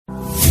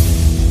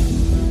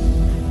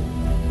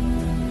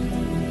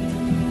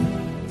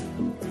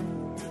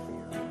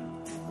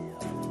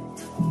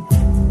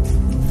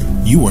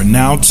You are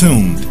now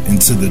tuned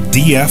into the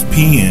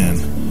DFPN,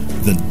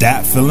 the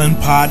Dat Feelin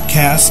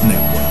Podcast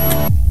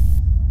Network.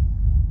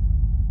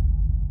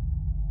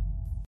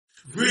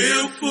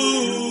 Real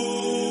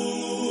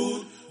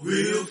food,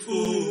 real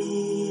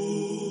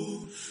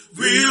food,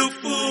 real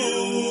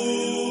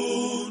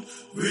food,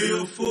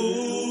 real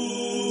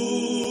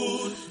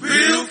food,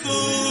 real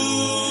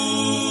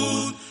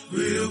food,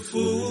 real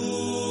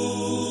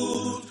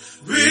food,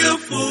 real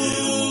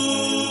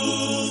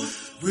food,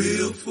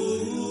 real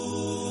food.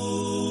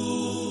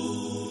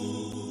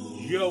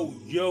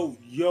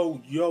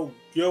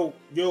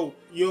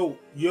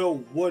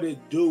 Yo, what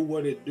it do?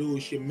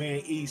 It's your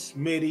man E.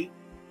 Smitty.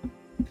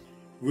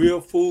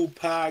 Real Food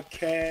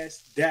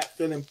Podcast, Dat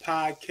Feelin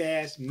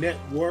Podcast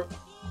Network.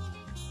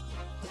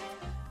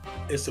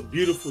 It's a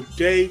beautiful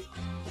day.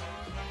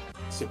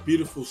 It's a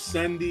beautiful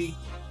Sunday.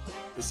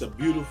 It's a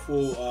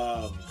beautiful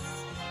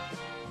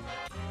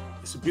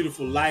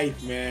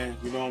life, man.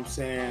 You know what I'm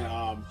saying?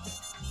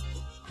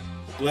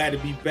 Glad to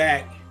be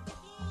back.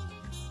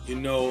 You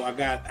know, I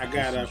got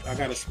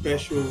a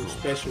special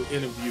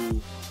interview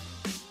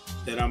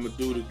that I'm gonna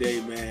do today,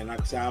 man.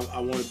 Like I said, I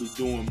want to be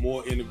doing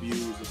more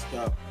interviews and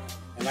stuff.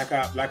 And like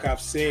I've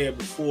said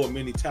before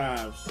many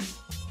times,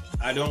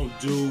 I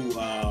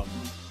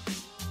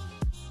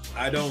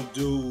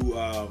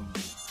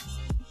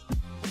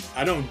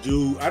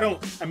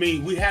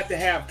mean, we have to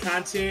have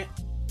content.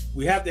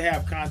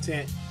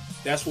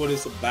 That's what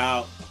it's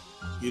about.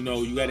 You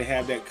know, you got to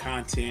have that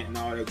content and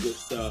all that good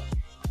stuff.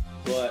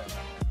 But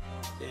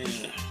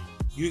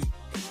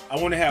I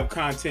want to have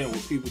content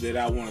with people that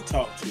I want to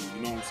talk to.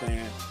 You know what I'm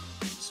saying?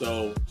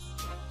 So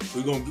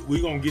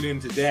we're gonna get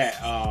into that.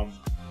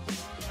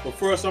 But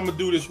first, I'm gonna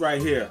do this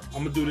right here.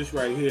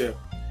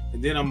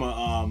 And then I'm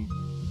gonna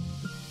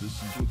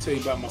tell you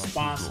about my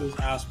sponsors.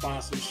 Our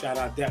sponsors. Shout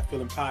out Dat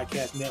Feelin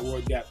Podcast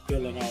Network. Dat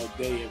Feelin all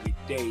day, every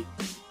day.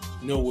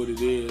 You know what it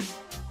is.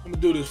 I'm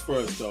gonna do this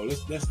first though.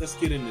 Let's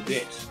get into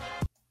this.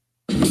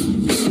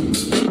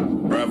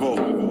 Bravo.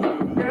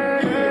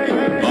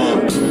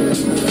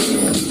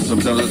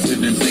 Sometimes I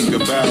sit and think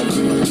about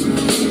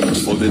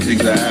all the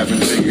things I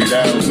haven't figured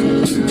out,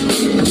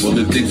 all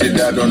the things that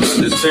I don't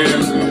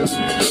understand.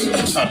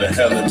 How the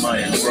hell am I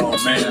a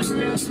grown man?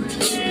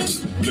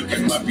 Look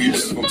at my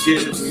beautiful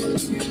kids,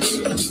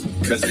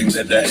 best thing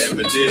that I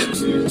ever did.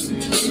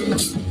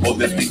 All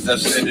the things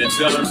I've said and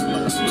done.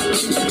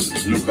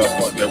 Look how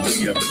far that we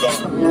have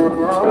gone.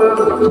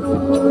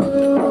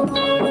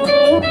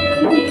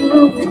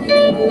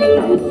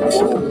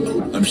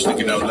 I'm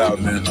sticking out loud,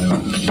 man.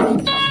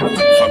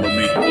 Follow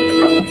me.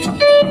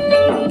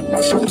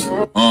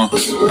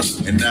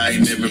 And I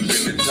ain't never been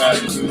the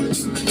type to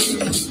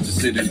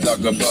sit and talk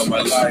about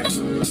my life.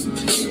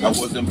 I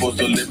wasn't supposed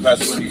to live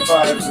past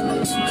 25.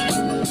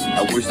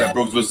 I wish that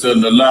Brooks was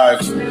still alive.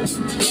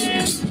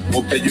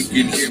 Hope that you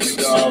can hear me,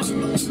 dog.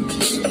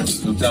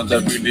 Sometimes I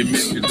really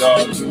miss you,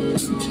 dog.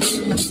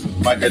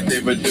 Mike and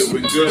David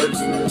doing good,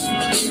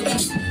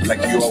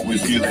 like you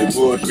always knew they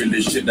would.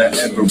 Really shit I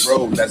ever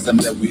wrote. Last time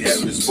that we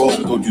ever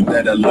spoke, told you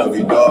that I love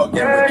you, dog.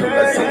 And wait till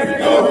I see you,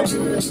 dog.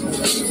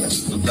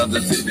 Sometimes I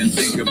sit and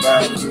think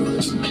about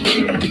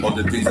all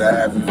the things I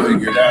haven't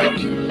figured out,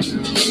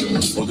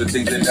 all the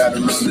things that I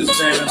don't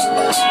understand.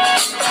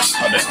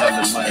 How the hell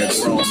am I a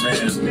grown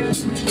man?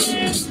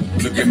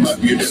 Look at my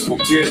beautiful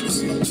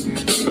kids,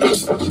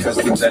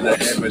 best things that I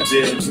ever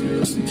did,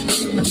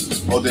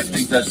 all the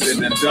things I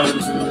said and done.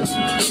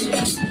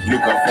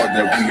 Look how far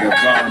that we have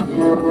gone.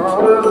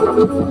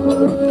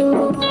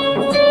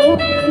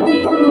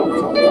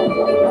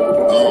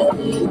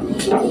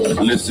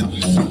 Listen.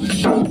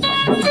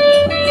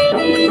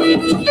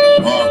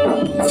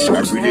 I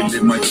really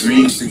live my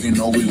dreams, thinking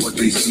always what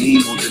they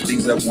seem, all the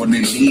things I want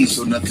and need,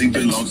 so nothing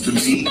belongs to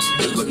me.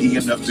 Just lucky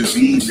enough to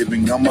be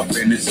living on my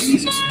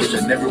fantasies, which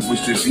I never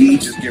wish to be.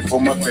 Just care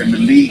for my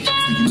family.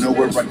 Do you know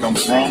where I come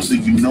from? Do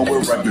you know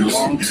where I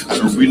belong? I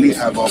don't really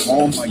have a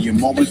home. I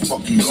am always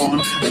fucking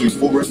gone. I am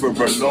forever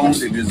alone.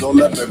 It is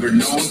all I've ever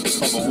known.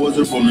 Papa was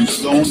a Rolling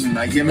Stone, and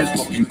I am his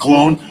fucking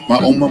clone. My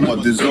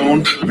mother's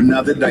own. But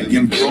now that I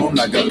am grown,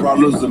 I got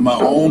problems of my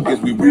own. Guess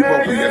we reap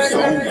what we have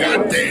sown.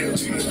 Goddamn.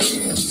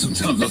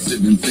 Sometimes I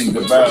sit and think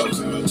about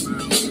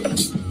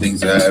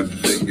things I haven't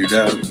figured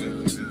out,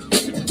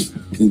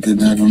 things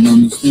that I don't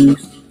understand.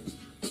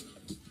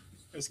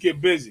 Let's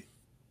get busy.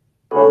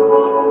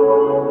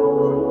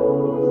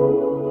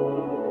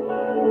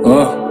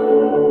 Look.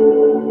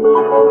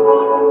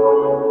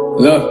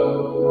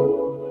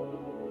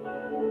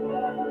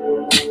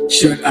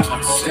 Should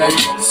I stay?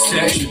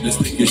 Should this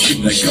nigga,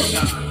 should I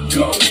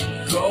go?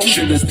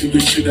 Should this nigga,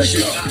 should I go?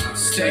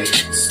 Stay?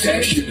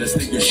 Should this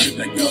nigga,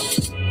 should I go?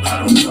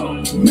 I don't know,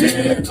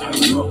 man, I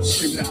don't know.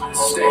 Should I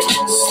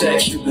stay?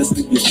 Should this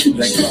nigga,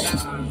 should I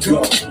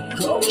go?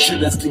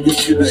 Should I stick your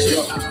shit like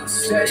go?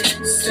 Stay.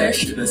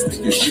 Should I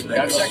stick your shit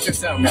like go? Check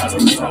this out, guys.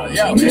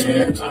 Yo,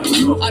 man.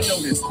 I know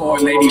this poor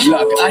lady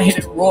luck. I hit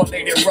it raw,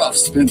 laid it rough.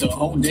 Spent the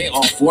whole day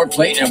on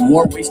foreplay and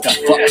more ways to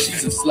fuck.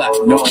 She's a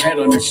slut, no head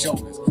on her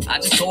shoulders. I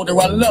just told her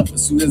I love her.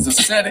 As soon as I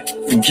said it,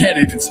 forget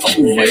it, it's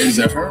over. Is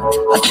it her?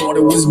 I thought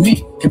it was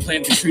me. Can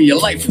plant the tree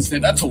of life.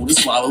 Instead, I told her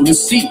swallow the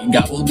seed.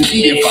 Gobble the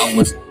bee if I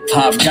was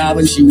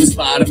hobgoblin. She was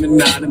bottom and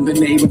not have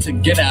been able to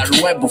get out of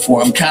the web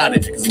before I'm caught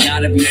it. Cause I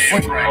gotta be free.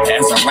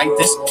 As I write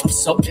this, I'm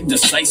so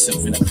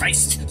indecisive in a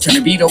crisis. Trying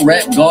to be the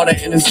rap god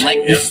in his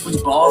likeness.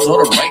 Switch balls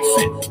or the right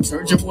fit.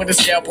 Surgeon with a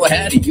scalpel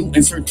hattie. You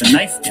insert the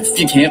knife if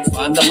you can't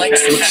find the light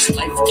switch.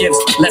 Life gives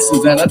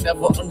lessons that I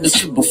never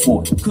understood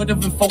before.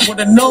 Could've if I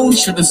would've known.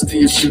 Should've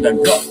stayed, should I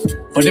go?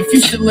 But if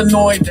you're still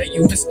annoyed that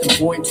you missed the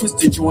point, twist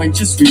the joint,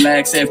 just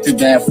relax after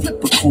that.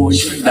 Flip a coin.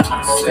 Should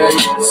I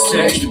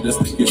stay? Should I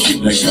stick your shit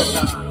like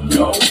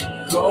go?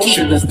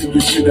 Should I stick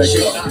your shit like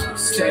go?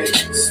 Stay.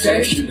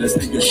 Should I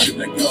stick your shit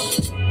like go?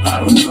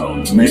 I don't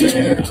know, man. I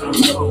don't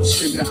know.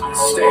 Should I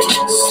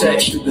stay?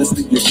 Should I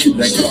stick your shit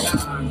like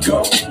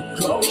go?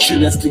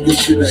 Should I stick your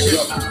shit like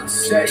go?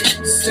 Stay.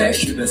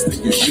 Should I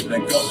stick your shit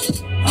like go?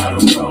 I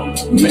don't know,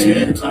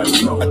 man. I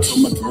don't know. I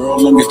told my girl,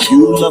 long as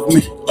you love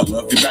me, I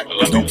love you back.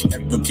 I don't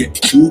ever get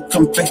too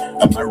comfy.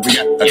 I might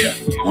react. I got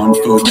one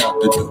foot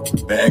out the door,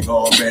 bag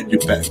already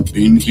back.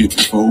 Been here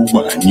before,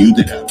 but I knew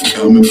that I'd be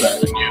coming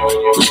back.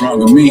 What's wrong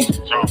with me?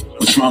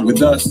 What's wrong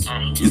with us?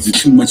 Is it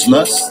too much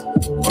lust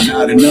or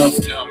not enough?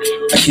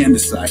 I can't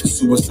decide.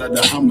 Suicide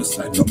or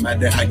homicide. No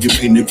matter how you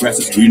paint the grass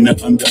is greener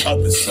on the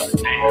other side.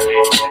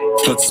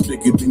 Plus it's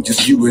bigger than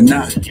just you and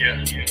I.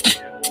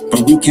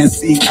 But we can't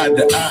see eye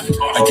to eye.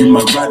 Are you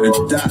my ride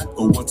or die,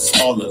 or what's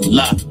all a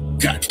lie?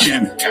 God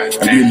damn it,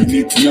 I really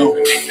need to know.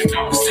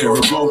 It's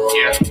terrible.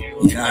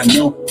 Yeah, I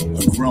know.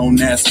 A grown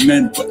ass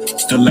man, but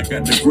still I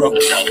gotta grow.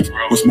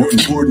 What's more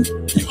important,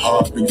 your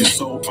heart and your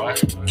soul?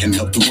 Can't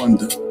help to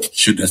wonder,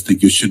 should I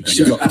stick your shit like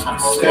go?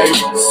 Stay.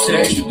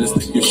 Should I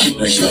stick your shit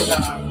like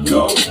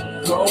go?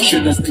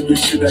 Should I stick your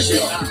shit like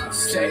go?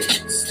 Stay.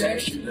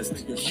 Should I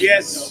stick your shit like go?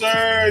 Yes,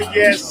 sir.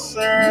 Yes,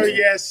 sir.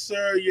 Yes,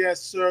 sir.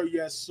 Yes, sir.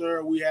 Yes,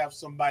 sir. We have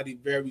somebody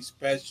very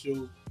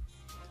special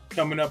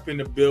coming up in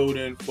the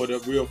building for the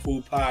Real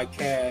Food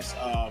podcast.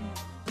 I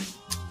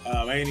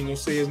ain't even gonna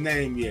say his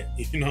name yet.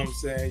 You know what I'm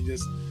saying?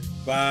 Just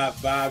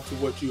vibe to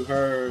what you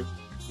heard.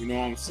 You know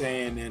what I'm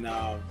saying? And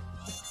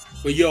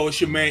but yo, it's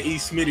your man E.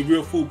 Smitty,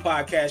 Real Food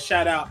Podcast.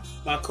 Shout out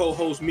my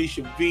co-host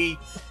Misha V.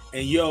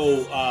 And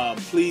yo,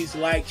 please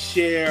like,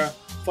 share,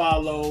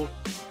 follow.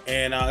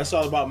 And it's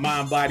all about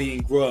mind, body,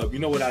 and grub. You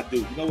know what I do.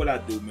 You know what I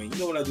do, man. You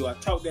know what I do. I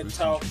talk that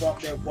talk,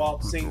 walk that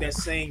walk, sing that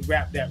sing,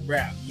 rap that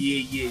rap.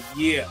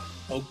 Yeah.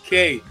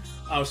 Okay.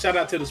 Shout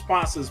out to the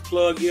sponsors.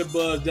 Plug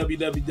Earbuds,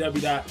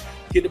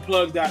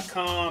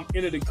 www.gettheplugs.com.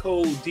 Enter the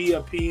code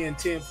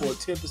DFPN10 for a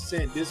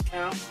 10%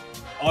 discount.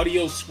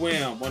 Audio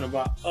Swim, one of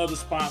our other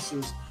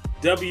sponsors.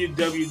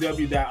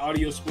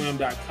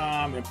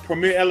 www.audioswim.com. And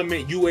Premier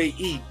Element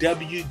UAE,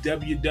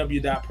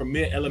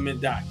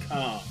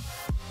 www.premierelement.com.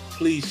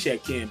 Please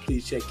check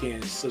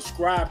in.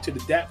 Subscribe to the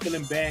Dat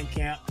Feeling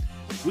Bandcamp.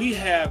 We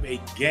have a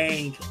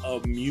gang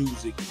of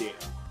music there.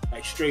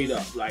 Like straight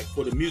up, like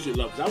for the music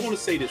lovers. I want to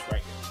say this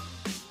right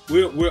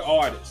here. We're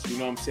artists, you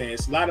know what I'm saying?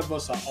 A lot of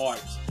us are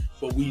artists,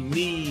 but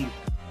you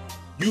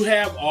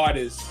have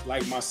artists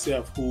like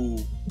myself who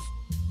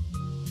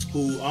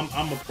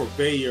I'm a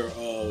purveyor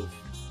of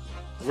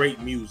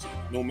great music,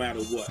 no matter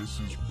what.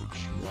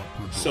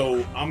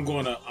 So I'm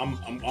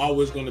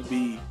always gonna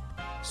be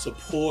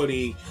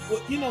supporting. Well,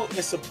 you know,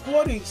 and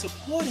supporting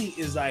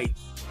is like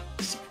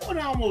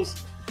supporting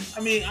almost. I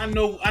mean, I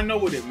know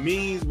what it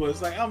means, but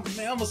it's like I'm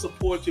gonna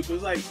support you, but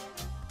it's like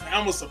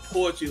I'm gonna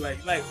support you, like,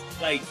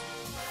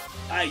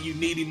 you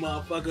needy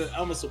motherfucker,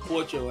 I'm gonna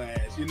support your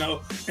ass, you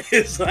know.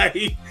 It's like,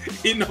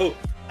 you know,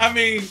 I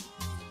mean,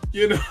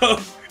 you know,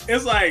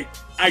 it's like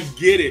I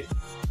get it,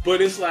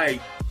 but it's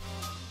like,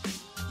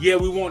 yeah,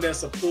 we want that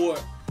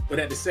support, but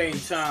at the same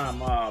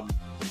time,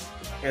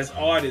 as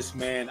artists,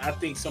 man, I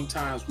think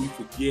sometimes we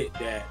forget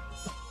that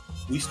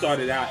we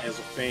started out as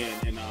a fan,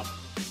 and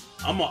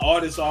I'm an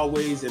artist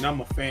always, and I'm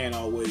a fan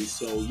always.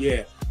 So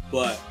yeah,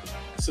 but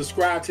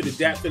subscribe to the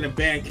Dat Feeling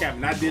Bandcamp.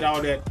 And I did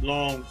all that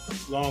long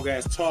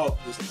ass talk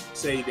to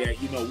say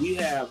that, you know, we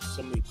have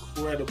some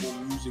incredible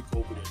music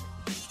over there,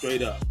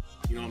 straight up.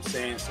 You know what I'm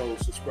saying? So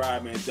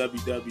subscribe, man.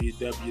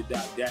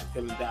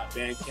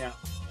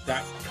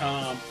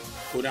 www.datfeeling.bandcamp.com.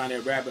 Go down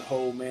that rabbit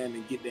hole, man,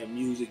 and get that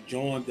music.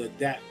 Join the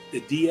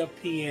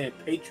DFPN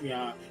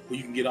Patreon, where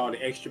you can get all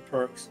the extra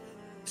perks.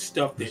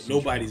 Stuff that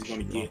nobody's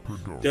going to get.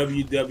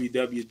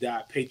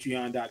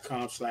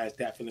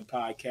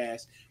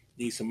 www.patreon.com/datfeelingpodcast.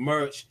 Need some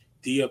merch.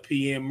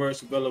 DFPN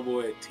merch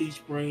available at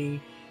Teespring.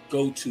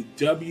 Go to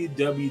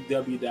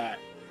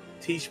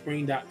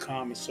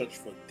www.teespring.com and search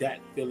for Dat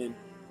Feeling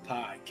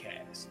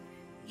Podcast.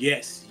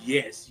 Yes.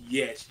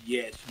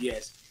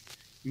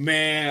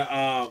 Man,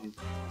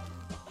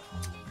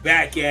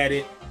 back at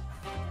it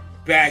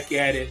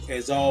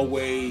as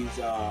always.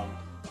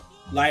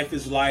 life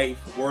is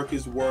life, work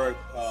is work,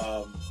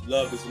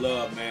 love is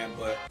love, man.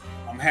 But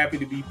I'm happy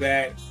to be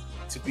back,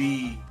 to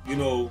be,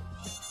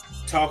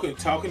 talking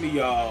to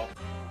y'all.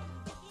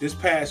 This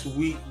past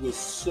week was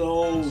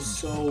so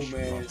emotional.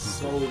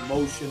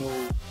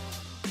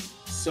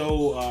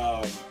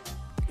 So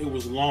it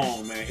was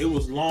long, man. It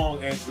was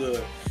long and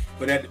good.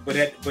 But at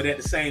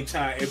the same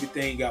time,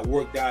 everything got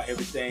worked out.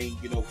 Everything,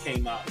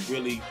 came out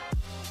really,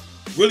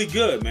 really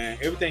good, man.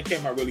 Everything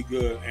came out really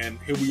good, and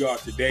here we are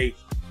today.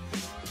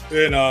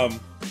 And I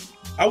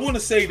want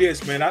to say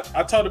this, man.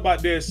 I talked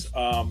about this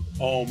on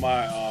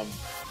my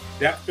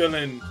That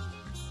Feeling,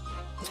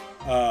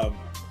 the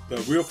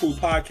Real Food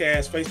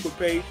Podcast Facebook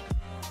page.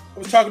 I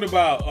was talking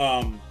about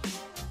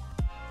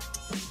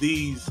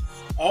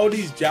all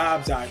these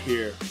jobs out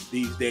here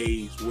these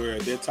days where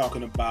they're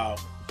talking about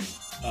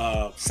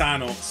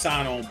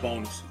sign-on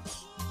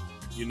bonuses.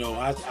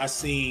 I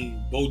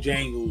seen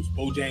Bojangles,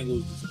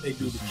 they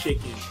do the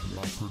chicken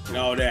and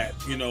all that.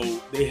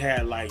 They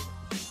had like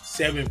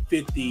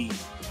 $750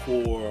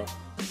 for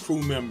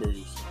crew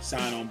members,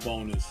 sign-on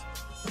bonus,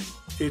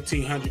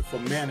 $1,500 for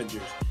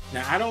managers.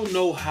 Now, I don't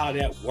know how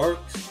that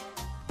works,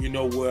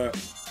 where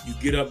you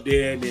get up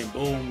there and then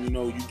boom,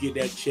 you get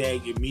that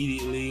check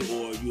immediately,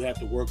 or you have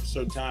to work a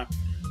certain time.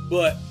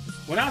 But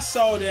when I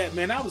saw that,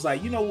 man, I was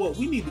like, you know what?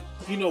 We need,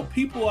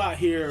 people out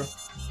here,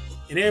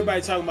 and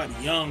everybody talking about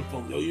the young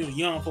folk,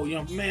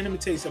 man, let me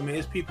tell you something, man.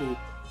 There's people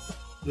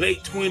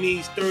late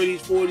 20s, 30s,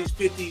 40s,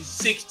 50s,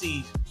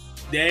 60s,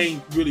 they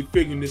ain't really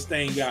figuring this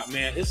thing out,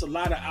 man. It's a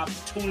lot of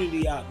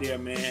opportunity out there,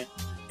 man.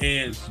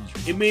 And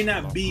it may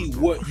not be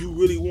what you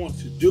really want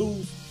to do,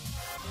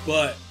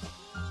 but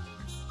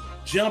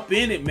jump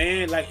in it,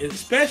 man. Like,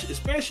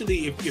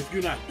 especially if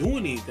you're not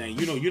doing anything,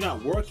 you're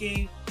not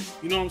working.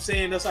 You know what I'm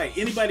saying? That's like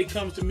anybody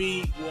comes to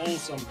me on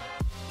some,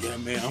 yeah,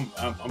 man,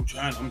 I'm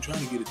trying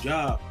to get a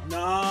job.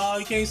 No,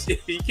 you can't say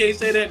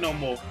that no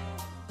more.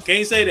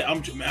 Can't say that.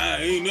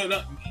 Ain't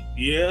nothing.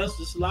 Yes,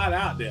 there's a lot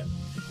out there.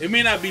 It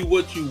may not be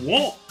what you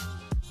want,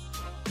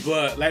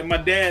 but like my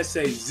dad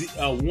says,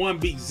 one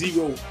beats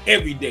zero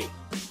every day.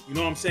 You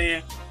know what I'm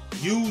saying?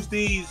 Use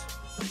these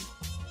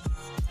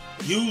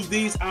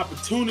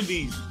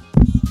opportunities.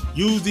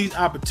 Use these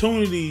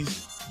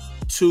opportunities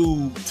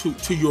to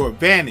your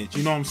advantage.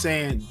 You know what I'm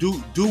saying?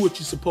 Do what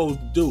you're supposed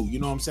to do. You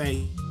know what I'm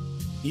saying?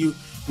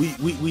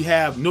 We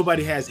have,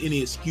 nobody has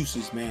any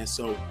excuses, man.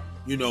 So,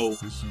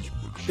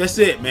 that's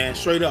it, man.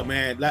 Straight up,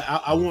 man. Like,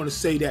 I want to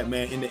say that,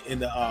 man, in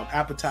the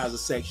appetizer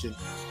section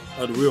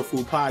of the Real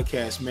Food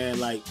Podcast, man.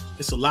 Like,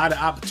 it's a lot of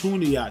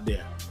opportunity out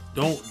there.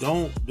 Don't.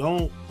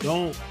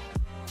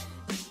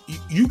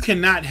 You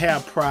cannot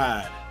have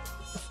pride.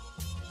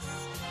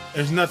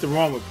 There's nothing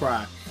wrong with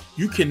pride.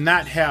 You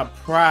cannot have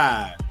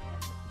pride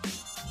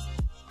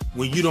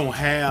when you don't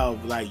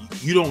have, like,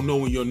 you don't know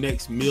when your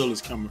next meal is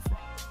coming from.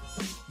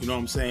 You know what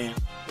I'm saying?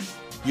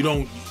 You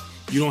don't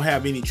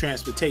have any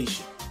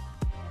transportation.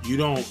 You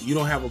don't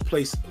have a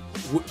place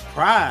with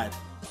pride.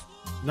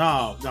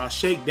 No,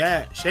 shake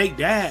that.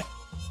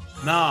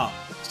 No,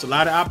 it's a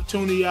lot of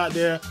opportunity out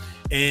there,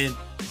 and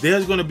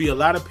there's going to be a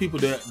lot of people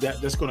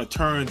that's going to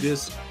turn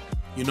this,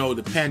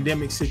 the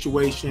pandemic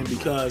situation,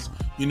 because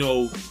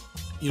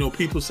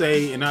people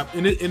say, and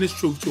it's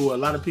true too. A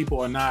lot of people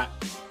are not.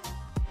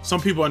 Some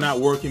people are not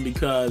working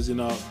because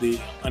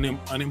the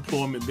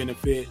unemployment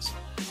benefits,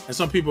 and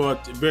some people are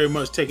very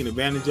much taking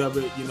advantage of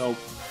it.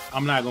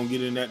 I'm not gonna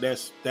get in that.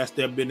 That's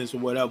their business or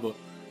whatever.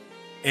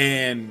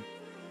 And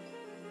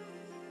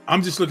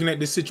I'm just looking at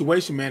this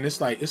situation, man.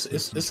 It's like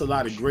it's a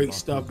lot of great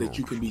stuff that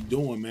you can be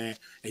doing, man.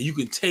 And you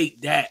can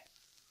take that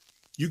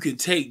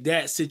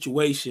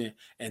situation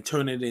and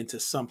turn it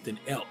into something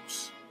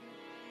else.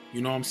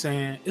 You know what I'm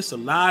saying? It's a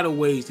lot of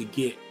ways to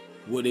get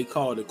what they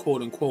call the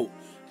quote unquote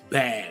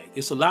bag.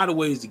 It's a lot of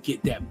ways to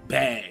get that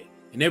bag.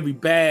 And every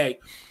bag,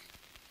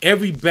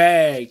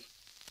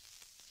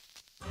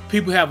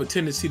 people have a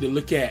tendency to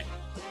look at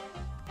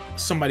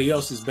somebody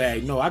else's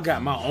bag. No, I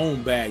got my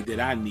own bag that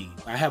I need.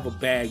 I have a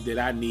bag that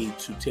I need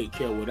to take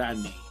care of what I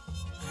need.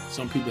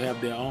 Some people have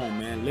their own,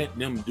 man. Let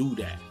them do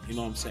that. You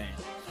know what I'm saying?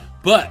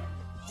 But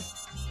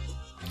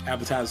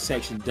appetizer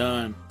section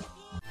done.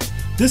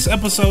 This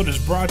episode is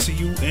brought to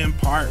you in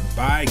part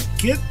by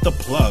Get the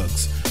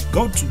Plugs.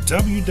 Go to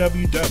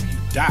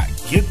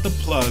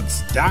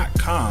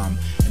www.gettheplugs.com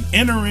and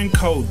enter in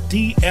code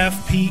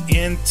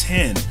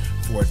DFPN10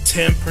 for a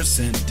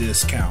 10%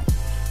 discount.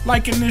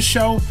 Liking this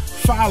show,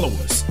 follow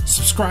us,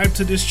 subscribe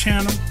to this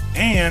channel,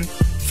 and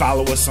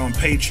follow us on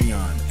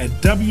Patreon at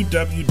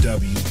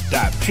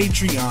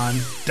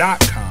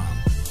www.patreon.com.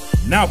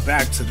 Now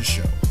back to the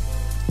show.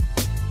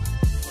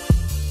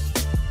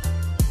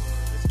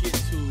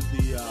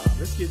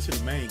 Let's get to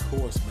the main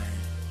course, man.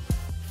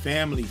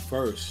 Family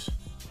first.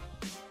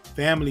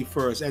 Family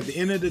first. At the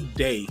end of the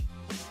day,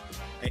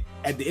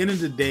 I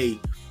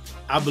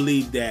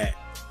believe that,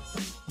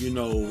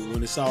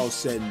 when it's all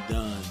said and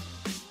done,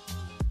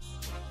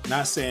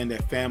 not saying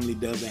that family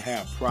doesn't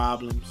have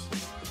problems,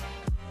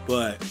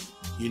 but,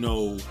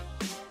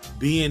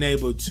 being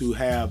able to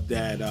have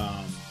that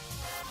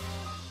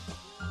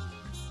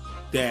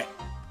that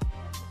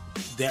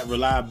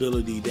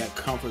reliability, that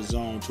comfort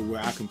zone to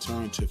where I can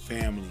turn to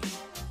family.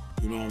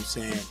 You know what I'm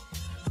saying?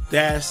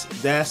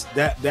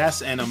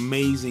 That's an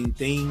amazing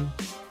thing.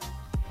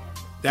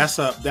 That's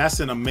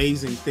an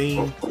amazing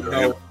thing.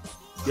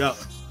 Yep.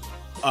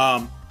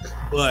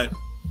 But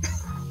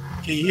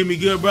can you hear me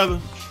good, brother?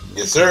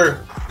 Yes,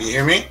 sir. Can you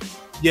hear me?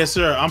 Yes,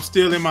 sir. I'm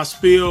still in my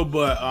spiel,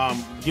 but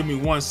give me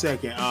 1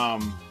 second.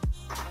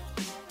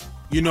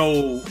 You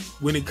know,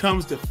 when it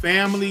comes to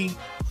family,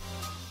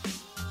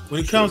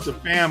 you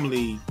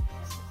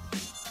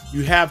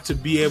have to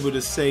be able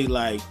to say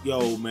like,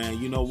 yo, man,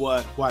 you know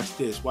what? Watch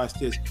this. When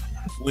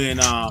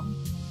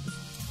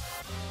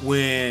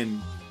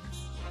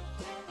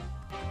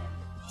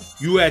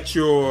you at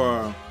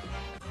your,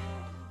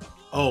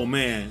 oh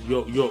man,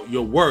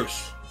 your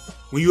worst.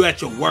 When you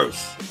at your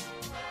worst,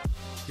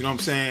 you know what I'm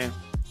saying?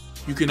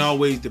 You can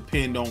always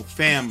depend on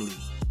family.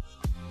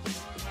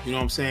 You know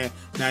what I'm saying?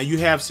 Now you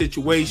have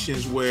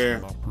situations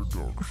where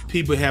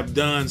people have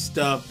done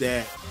stuff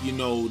that, you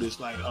know, that's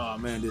like, oh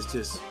man, this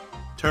just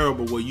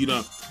terrible. Where you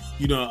done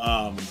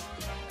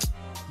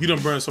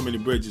burn so many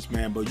bridges,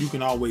 man. But you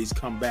can always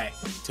come back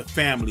to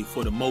family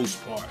for the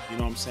most part. You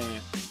know what I'm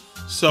saying?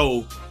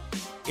 So,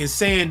 in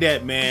saying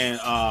that, man,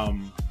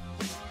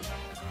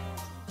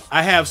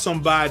 I have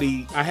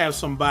somebody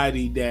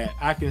that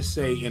I can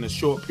say in a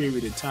short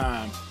period of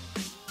time,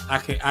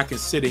 I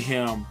consider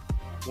him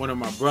one of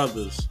my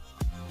brothers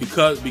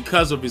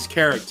because of his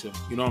character.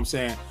 You know what I'm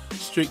saying?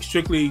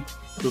 Strictly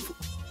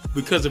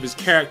because of his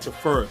character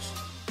first.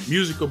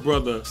 Musical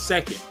brother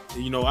second.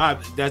 You know,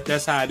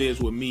 that's how it is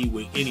with me,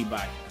 with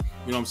anybody.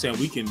 You know what I'm saying?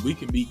 We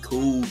can be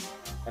cool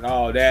and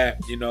all that,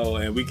 you know,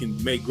 and we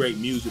can make great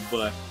music,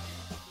 but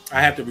I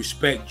have to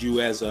respect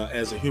you as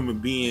a human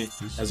being,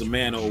 as a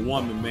man or a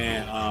woman,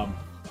 man.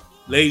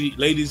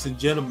 Ladies and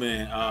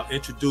gentlemen,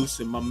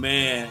 introducing my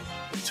man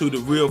to the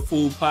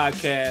Real+Food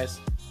podcast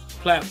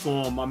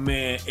platform, my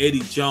man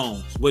Eddy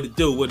Jones. What it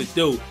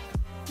do?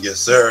 Yes,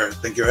 sir.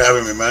 Thank you for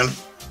having me, man.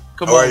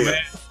 Come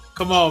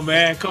on,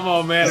 man.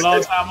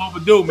 Long time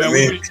overdue, man.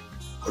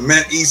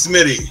 Man, E.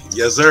 Smitty.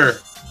 Yes, sir.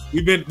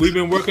 We've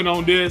been working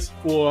on this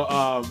for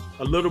a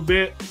little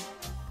bit.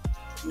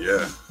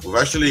 Yeah, we've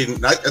actually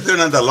not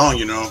that long,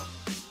 you know.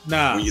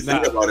 When you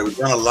think about it, we've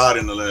done a lot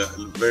in a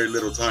very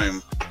little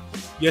time.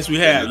 Yes, we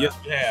have.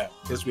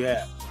 Yes, we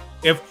have.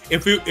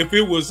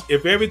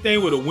 If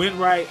everything would have went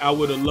right, I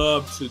would have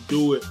loved to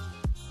do it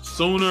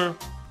sooner.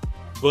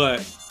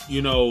 But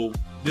you know,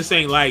 this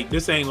ain't like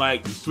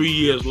 3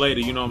 years later.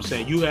 You know what I'm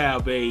saying? You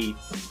have an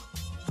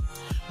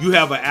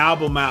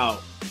album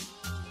out.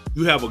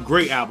 You have a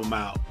great album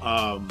out.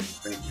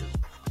 Thank you.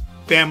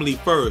 Family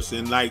First,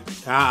 and like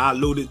I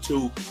alluded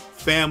to,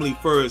 Family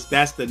First.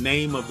 That's the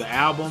name of the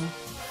album.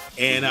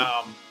 And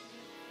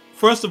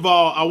first of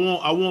all, I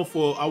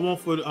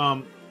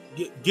want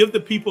give the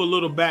people a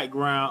little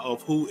background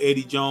of who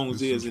Eddy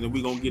Jones is, and then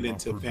we're gonna get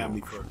into Family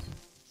First.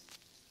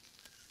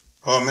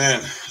 Oh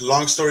man,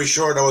 long story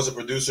short, I was a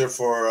producer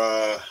for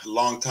a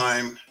long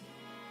time,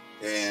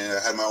 and I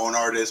had my own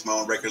artist, my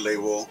own record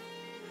label,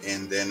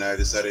 and then I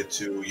decided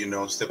to, you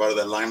know, step out of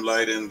that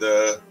limelight and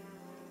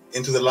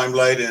into the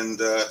limelight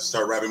and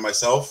start rapping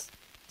myself.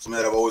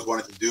 Something that I've always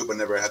wanted to do, but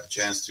never had the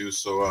chance to.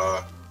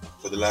 So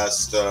for the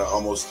last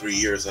almost 3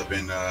 years, I've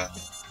been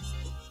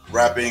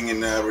rapping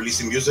and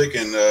releasing music.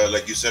 And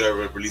like you said, I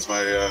released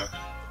my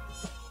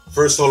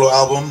first solo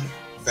album,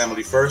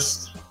 Family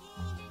First.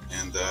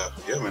 And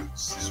yeah, man,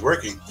 it's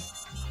working.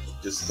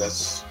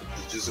 That's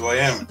just who I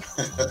am.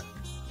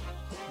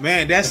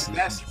 Man,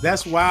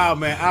 that's wild,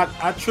 man.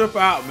 I trip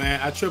out, man.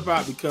 I trip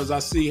out because I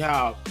see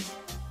how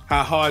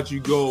hard you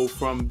go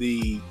from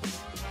the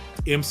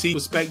MC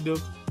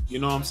perspective. You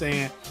know what I'm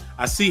saying?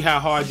 I see how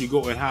hard you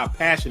go and how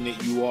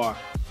passionate you are.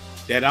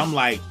 That I'm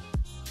like,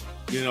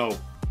 you know,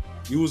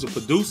 you was a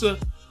producer,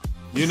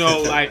 you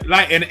know,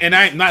 and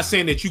I'm not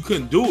saying that you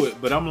couldn't do it,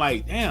 but I'm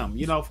like, damn,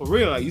 you know, for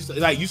real.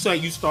 Like you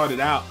said, you started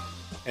out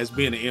as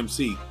being an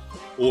MC,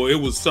 or it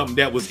was something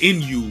that was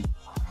in you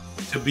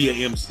to be an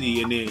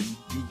MC, and then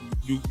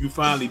you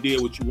finally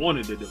did what you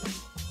wanted to do.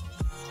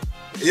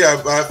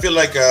 Yeah, I feel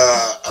like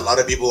a lot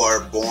of people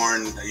are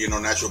born, you know,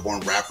 natural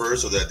born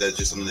rappers, so that's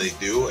just something they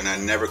do. And I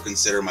never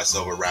consider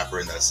myself a rapper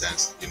in that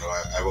sense. You know,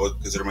 I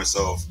would consider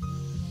myself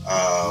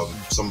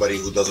somebody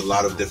who does a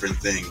lot of different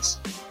things,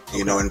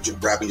 you know,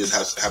 and rapping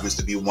just happens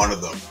to be one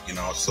of them, you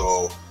know.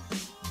 So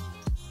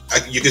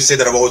you could say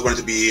that I've always wanted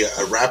to be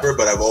a rapper,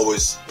 but I've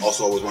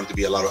also always wanted to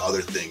be a lot of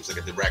other things, like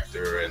a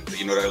director, and,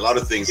 you know, a lot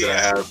of things that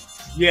I have,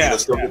 you know,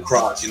 stumbled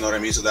across, you know what I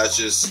mean? So that's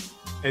just...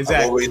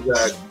 Exactly. I've always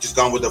just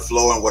gone with the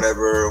flow and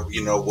whatever,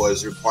 you know,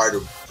 was required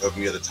of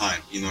me at the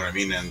time. You know what I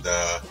mean? And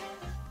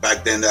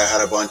back then, I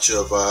had a bunch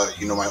of,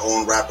 you know, my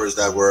own rappers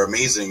that were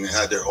amazing and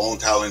had their own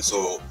talent.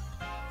 So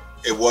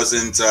it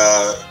wasn't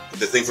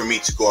the thing for me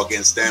to go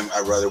against them. I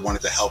rather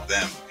wanted to help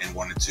them and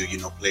wanted to, you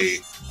know, play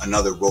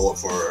another role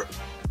for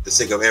the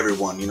sake of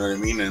everyone. You know what I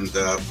mean? And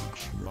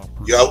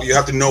you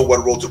have to know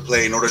what role to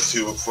play in order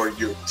for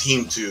your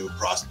team to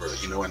prosper.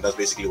 You know, and that's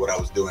basically what I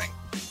was doing.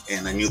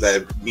 and I knew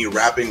that me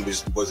rapping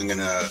wasn't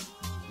gonna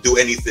do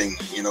anything,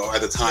 you know,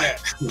 at the time.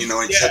 You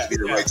know, it just had to be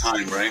the right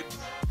time, right?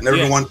 I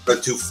never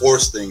wanted to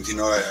force things, you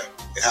know.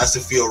 It has to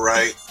feel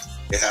right.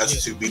 It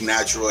has to be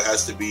natural. It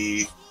has to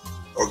be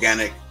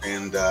organic,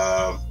 and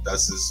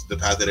that's just the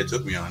path that it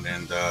took me on.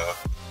 And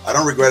I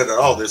don't regret it at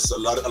all. There's a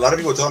lot of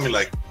people tell me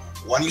like,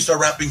 why don't you start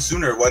rapping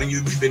sooner? Why didn't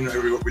you been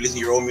releasing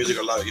your own music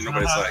a lot? You know,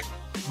 but it's like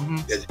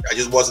I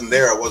just wasn't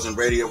there. I wasn't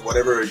ready.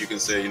 Whatever you can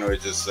say, you know,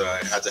 it just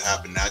it had to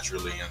happen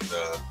naturally, and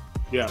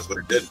that's what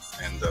it did.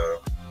 And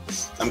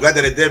I'm glad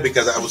that it did,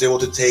 because I was able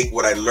to take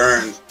what I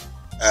learned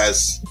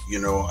as, you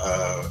know,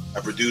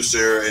 a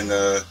producer and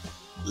a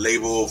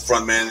label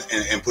frontman,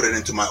 and put it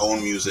into my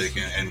own music,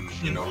 and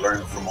you know,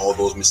 learn from all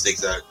those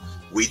mistakes that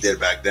we did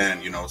back then,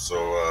 you know. So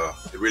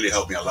it really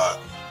helped me a lot.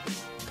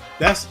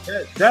 That's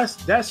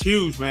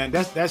huge, man.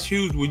 That's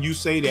huge when you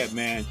say that,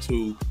 man.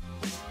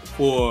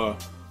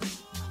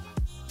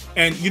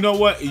 And you know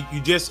what?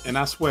 You just, and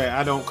I swear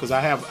I don't, because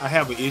I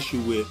have an issue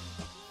with.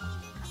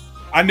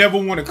 I never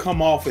want to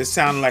come off as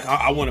sounding like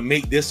I want to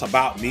make this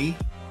about me.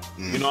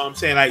 You know what I'm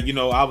saying? Like, you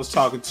know, I was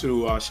talking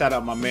to shout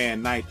out my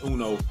man Night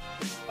Uno,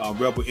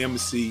 Rebel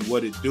Embassy,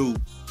 what it do?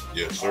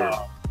 Yes, sir.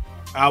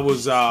 I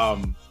was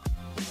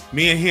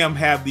me and him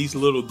have these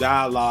little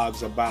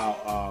dialogues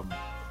about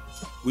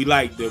we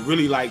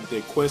really like the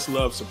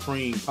Questlove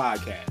Supreme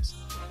podcast,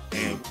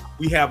 and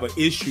we have an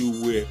issue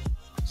with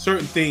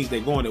certain things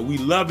that go on there. We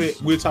love it.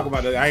 We'll talk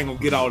about it. I ain't gonna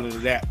get all into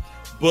that,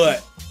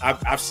 but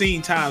I've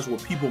seen times where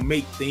people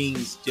make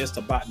things just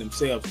about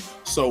themselves.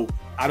 So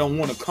I don't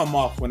want to come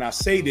off when I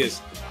say this,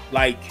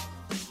 like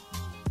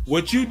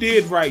what you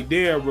did right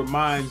there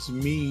reminds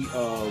me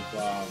of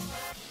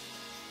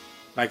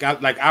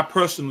I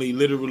personally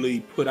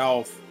literally put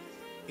off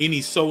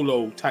any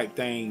solo type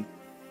thing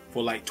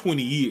for like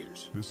 20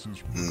 years. This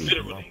is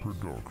literally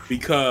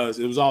because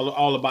it was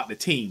all about the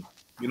team.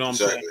 You know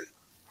what I'm saying?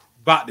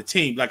 About the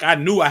team. Like I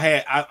knew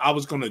I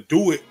was gonna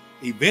do it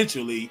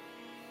eventually,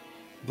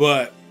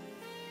 but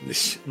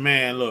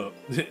man, look,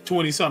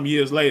 20 something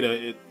years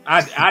later,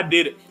 I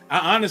did it.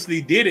 I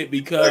honestly did it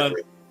because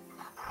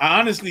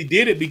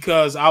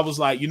I was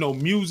like, you know,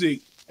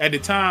 music at the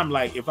time,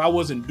 like if I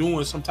wasn't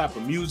doing some type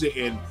of music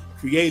and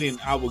creating,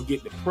 I would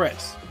get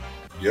depressed.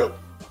 Yep.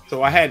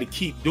 So I had to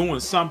keep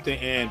doing something,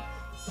 and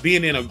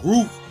being in a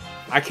group,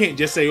 I can't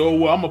just say, oh,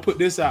 well, I'm gonna put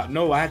this out.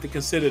 No, I have to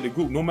consider the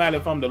group, no matter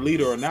if I'm the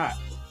leader or not.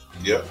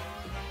 Yep.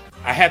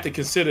 I had to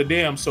consider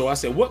them. So I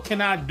said, what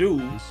can I do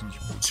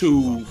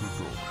to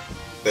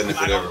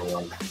benefit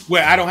everyone,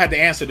 where I don't have to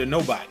answer to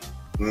nobody?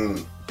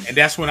 And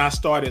that's when I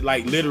started,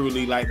 like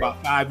literally, like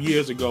about 5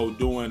 years ago,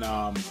 doing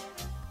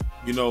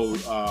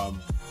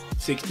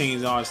 16s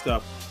and all that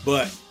stuff.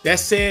 But that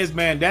says,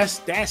 man,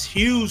 that's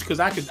huge, because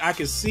I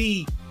could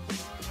see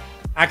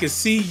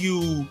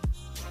you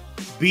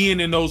being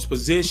in those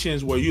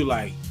positions where you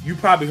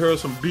probably heard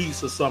some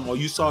beats or something, or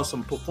you saw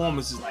some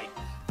performances like,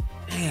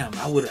 damn,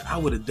 I would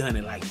have done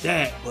it like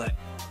that, but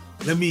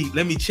let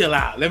me chill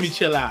out. And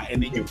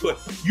then you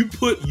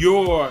put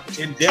your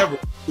endeavor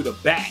to the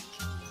back.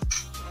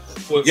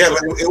 But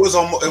it was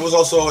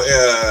also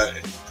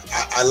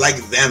I like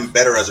them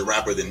better as a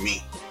rapper than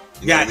me.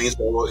 You know what I mean?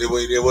 So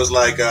it was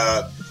like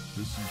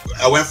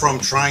I went from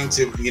trying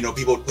to, you know,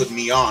 people put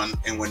me on,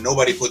 and when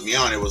nobody put me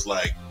on, it was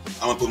like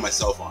I'm gonna put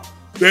myself on.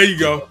 There you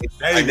go.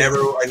 I never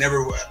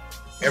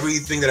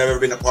everything that I've ever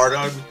been a part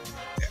of,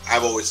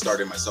 I've always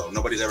started myself.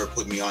 Nobody's ever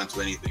put me on to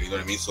anything. You know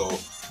what I mean? So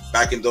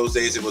back in those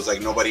days, it was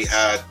like nobody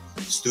had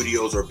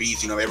studios or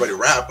beats. You know, everybody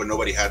rapped, but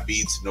nobody had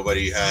beats.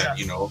 Nobody had,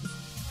 you know,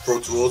 Pro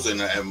Tools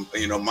and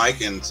you know, mic.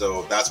 And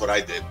so that's what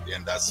I did,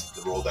 and that's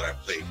the role that I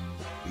played.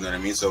 You know what I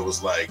mean? So it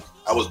was like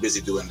I was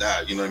busy doing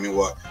that. You know what I mean?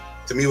 What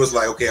to me was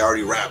like, okay, I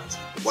already rapped.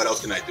 What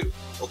else can I do?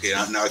 Okay,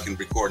 now I can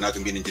record. Now I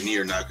can be an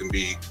engineer. Now I can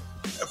be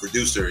a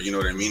producer. You know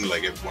what I mean?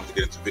 Like if I wanted to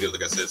get into videos,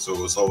 like I said. So it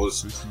was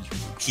always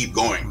keep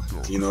going.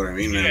 You know what I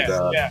mean? And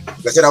like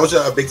I said, I was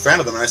a big fan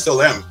of them, and I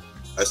still am.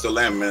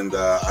 And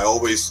I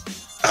always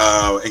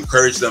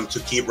encourage them to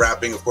keep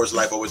rapping. Of course,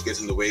 life always gets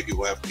in the way.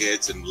 People have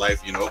kids and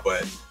life, you know,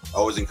 but I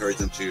always encourage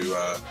them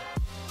to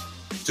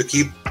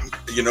keep,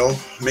 you know,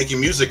 making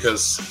music,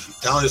 because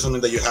talent is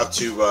something that you have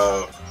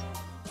to,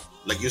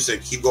 like you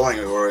said, keep going,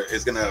 or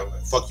it's gonna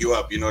fuck you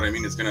up. You know what I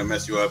mean? It's gonna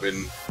mess you up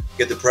and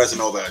get depressed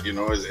and all that. You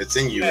know, it's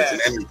in you. It's an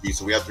energy,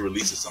 so we have to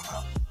release it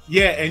somehow.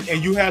 Yeah,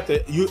 and you have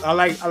to. I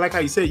like how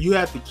you said you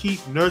have to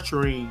keep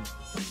nurturing.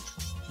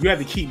 You have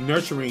to keep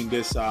nurturing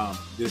this art,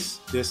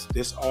 this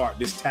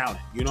talent.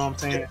 You know what I'm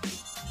saying?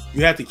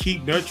 You have to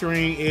keep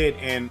nurturing it,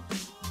 and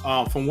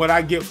from what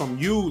I get from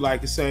you,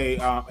 like I say,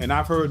 and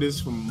I've heard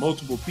this from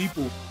multiple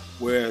people,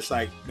 where it's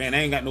like, man, I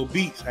ain't got no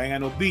beats.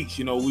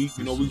 You know,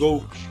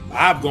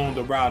 I've gone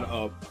the route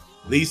of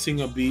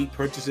leasing a beat,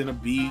 purchasing a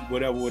beat,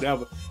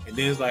 whatever, and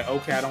then it's like,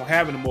 okay, I don't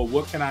have it anymore.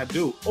 What can I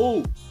do?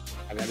 Oh,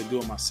 I got to do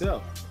it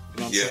myself. You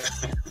know what I'm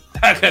saying?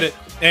 I got it,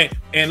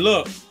 and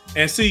look,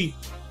 and see.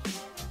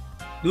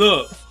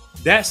 Look,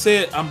 that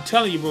said, I'm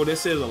telling you, bro, that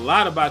says a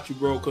lot about you,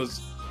 bro,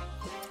 because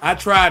I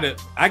got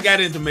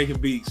into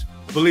making beats.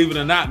 Believe it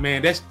or not,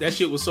 man, that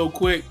shit was so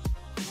quick.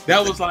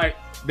 That was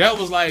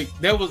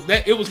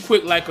it was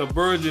quick like a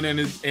virgin and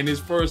his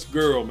first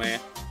girl, man.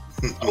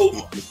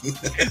 Over.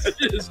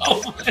 It's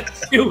over.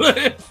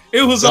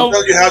 It was Sometimes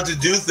over. you have to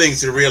do things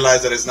to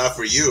realize that it's not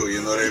for you.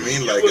 You know what I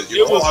mean? Like,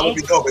 I would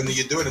be dope, and then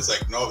you do it. It's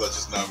like, no, that's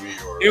just not me.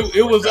 Or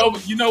it was over.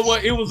 You know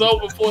what? It was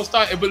over before it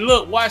started. But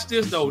look, watch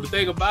this though. The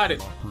thing about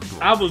it,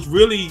 I was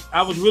really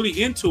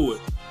into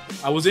it.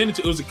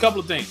 It was a couple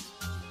of things.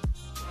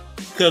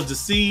 Because to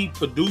see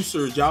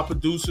producers, y'all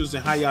producers,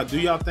 and how y'all do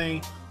y'all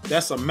thing,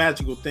 that's a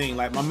magical thing.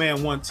 Like my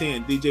man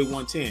 110, DJ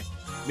 110,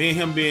 me and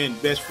him being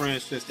best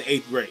friends since the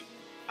 8th grade.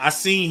 I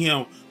seen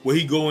him where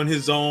he go in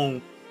his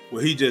zone,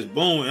 where he just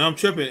boom, and I'm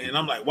tripping, and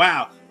I'm like,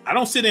 wow. I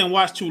don't sit there and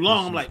watch too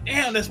long. I'm like,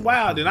 damn, that's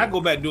wild. Then I go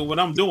back doing what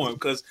I'm doing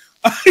because,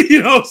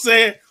 you know what I'm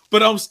saying?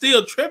 But I'm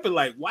still tripping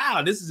like,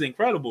 wow, this is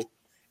incredible.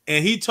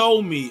 And he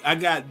told me I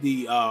got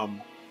the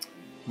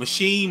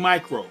Machine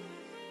Micro.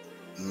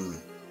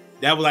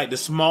 That was like the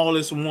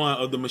smallest one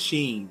of the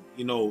machine,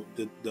 you know,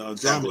 the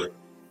assembler.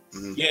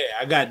 Yeah,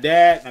 I got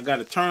that. I got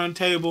a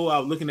turntable. I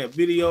was looking at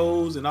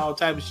videos and all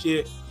type of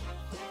shit.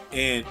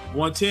 And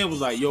 110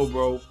 was like, "Yo,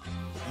 bro,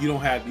 you don't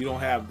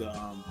have the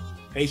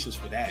patience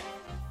for that."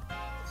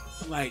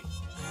 I'm like,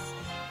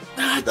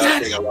 it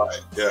does take a lot.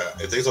 Yeah,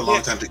 it takes a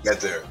long time to get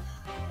there.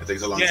 It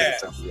takes a long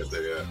time to get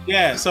there. Yeah.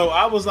 Yeah. So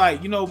I was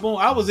like, you know, boom,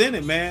 I was in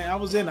it, man. I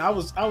was in it.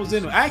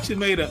 I actually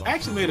made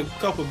a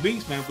couple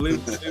beats, man.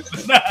 Believe it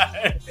or not.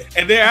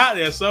 And they're out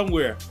there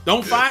somewhere.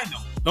 Don't find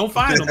them. Don't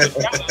find them. But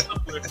they're out there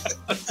somewhere.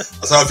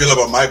 That's how I feel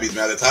about my beats,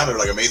 man. At the time, they were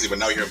like amazing, but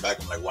now hearing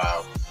back, I'm like,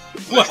 wow.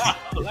 Wow.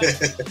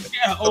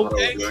 Yeah,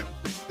 okay.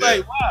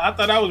 Like, wow, I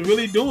thought I was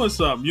really doing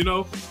something, you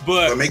know.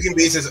 But making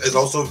beats is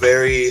also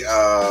very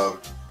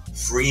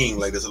freeing.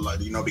 Like, there's a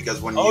lot, you know,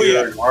 because when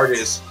you're an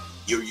artist,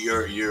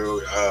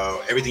 you're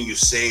everything you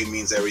say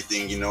means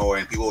everything, you know,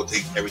 and people will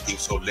take everything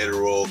so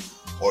literal,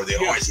 or they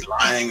is he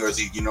lying, or is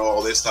he, you know,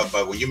 all this stuff.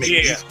 But when you make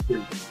beats,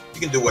 you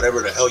can do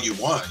whatever the hell you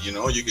want, you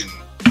know. You can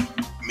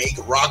make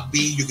a rock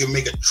beat, you can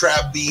make a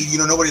trap beat, you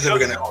know. Nobody's ever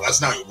gonna, oh,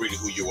 that's not really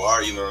who you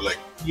are, you know. Like,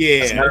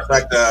 as a matter of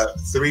fact,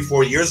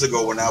 3-4 years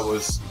ago when I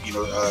was, you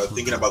know,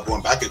 thinking about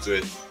going back into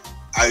it,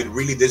 I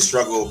really did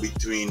struggle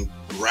between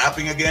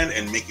rapping again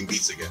and making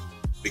beats again,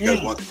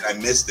 because one thing I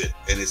missed it,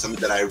 and it's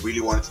something that I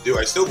really wanted to do.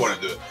 I still want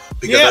to do it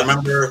because I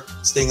remember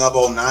staying up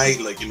all night,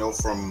 like, you know,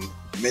 from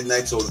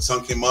midnight till the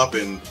sun came up,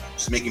 and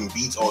just making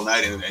beats all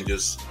night, and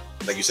just,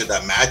 like you said,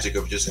 that magic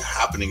of just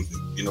happening.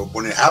 You know,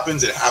 when it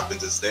happens,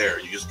 it's there.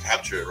 You just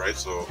capture it, right?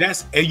 So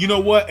and you know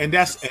what, and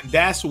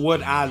that's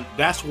what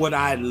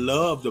I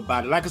loved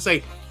about it. Like I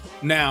say,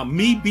 now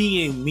me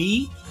being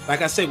me,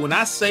 like I say, when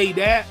I say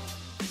that,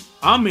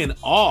 I'm in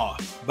awe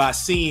by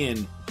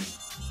seeing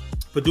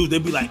produce. They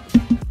be like,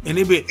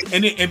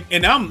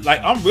 and I'm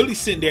like, I'm really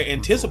sitting there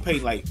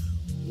anticipating, like,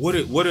 what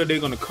are they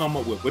gonna come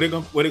up with? What are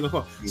they gonna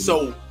come?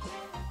 So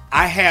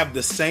I have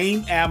the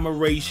same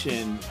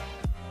admiration.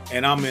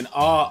 And I'm in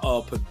awe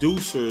of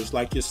producers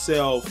like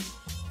yourself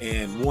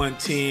and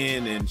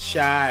 110 and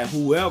Shy,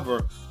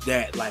 whoever,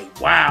 that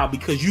like, wow,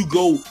 because you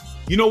go,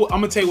 you know what,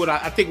 I'm gonna tell you what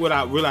I think what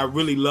I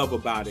really love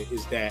about it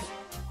is that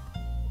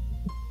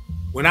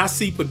when I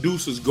see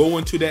producers go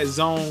into that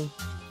zone,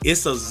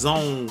 it's a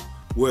zone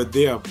where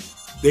they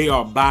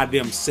are by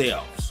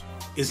themselves.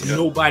 It's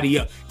nobody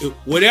else.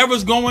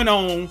 Whatever's going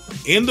on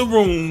in the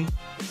room,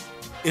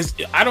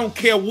 I don't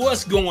care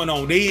what's going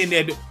on. They in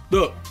there.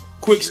 Look.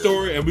 Quick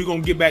story, and we're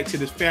gonna get back to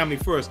this family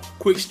first.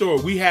 Quick story.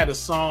 We had a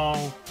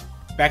song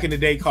back in the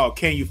day called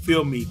 "Can You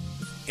Feel Me,"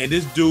 and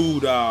this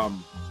dude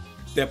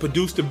that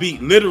produced the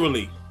beat,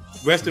 literally,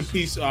 rest in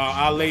peace,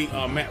 our late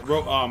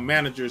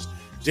managers,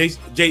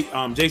 JC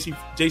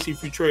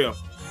Futrell,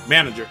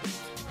 manager.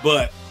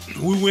 But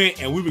we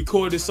went and we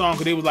recorded this song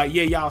because they was like,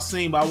 "Yeah, y'all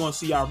sing, but I want to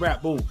see y'all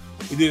rap." Boom,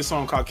 we did a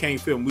song called "Can You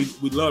Feel Me."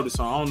 We love the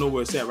song. I don't know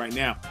where it's at right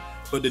now,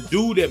 but the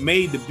dude that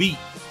made the beat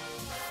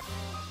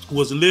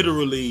was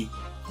literally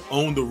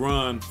on the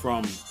run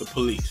from the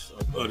police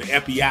or the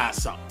FBI or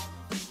something.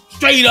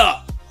 Straight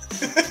up.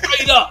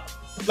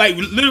 Like,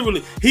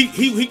 literally,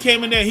 he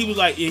came in there, he was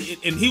like,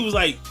 and he was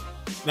like,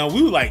 now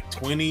we were like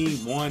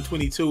 21,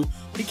 22.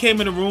 He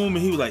came in the room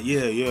and he was like,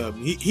 yeah.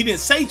 He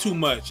didn't say too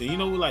much. And, you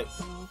know, we're like,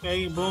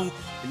 okay, boom.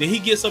 And then he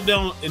gets up there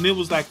and it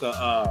was like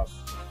a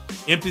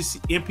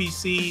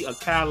NPC, a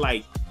kind of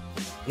like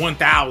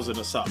 1,000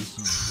 or something.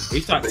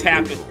 He started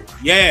tapping.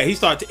 Yeah,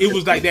 it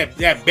was like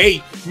that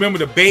beige. Remember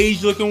the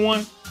beige looking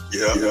one?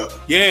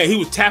 Yeah, he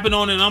was tapping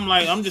on it, and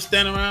I'm just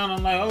standing around.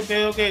 I'm like,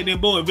 okay. And then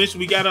boom,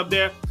 eventually we got up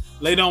there.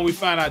 Later on, we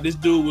found out this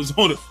dude was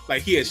on it,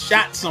 like he had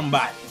shot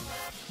somebody.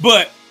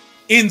 But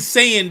in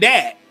saying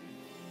that,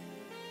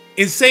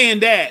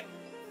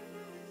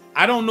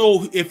 I don't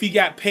know if he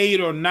got paid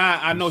or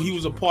not. I know he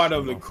was a part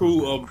of the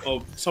crew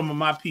of some of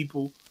my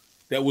people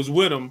that was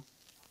with him.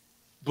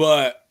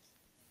 But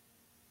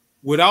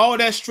with all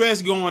that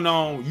stress going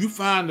on, you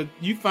find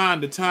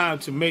the time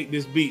to make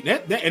this beat.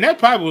 That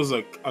probably was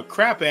a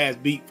crap ass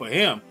beat for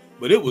him,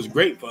 but it was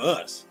great for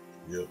us.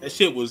 That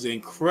shit was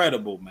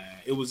incredible, man.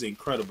 It was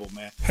incredible,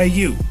 man. Hey,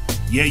 you.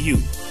 Yeah, you.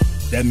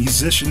 that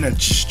musician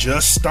that's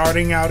just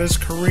starting out his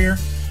career,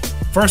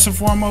 first and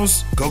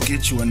foremost, go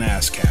get you an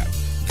ASCAP.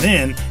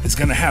 Then it's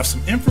going to have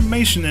some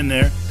information in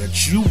there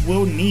that you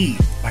will need,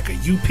 like a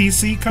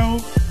UPC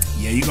code.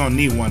 Yeah, you're going to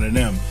need one of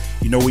them.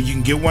 You know where you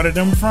can get one of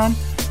them from?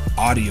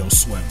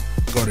 AudioSwim.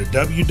 Go to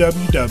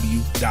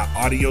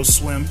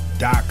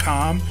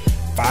www.audioswim.com.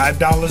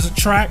 $5 a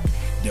track.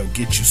 They'll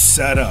get you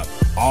set up.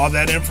 All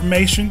that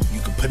information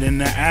you can put in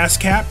the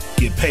ASCAP,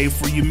 get paid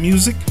for your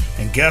music,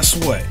 and guess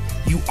what?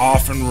 You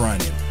off and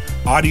running.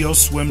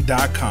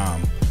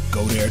 Audioswim.com.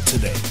 Go there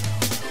today.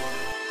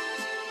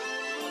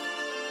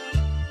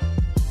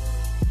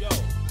 Yo,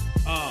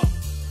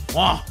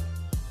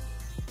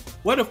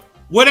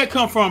 where that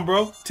come from,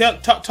 bro?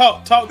 Talk to.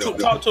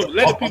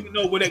 Let the people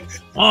know where that.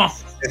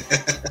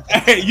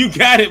 Hey, you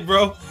got it,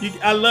 bro.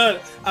 I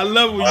love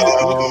when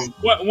you.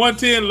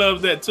 110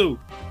 loves that too.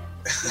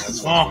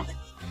 That's fine.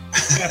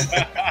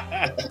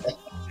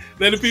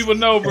 Let the people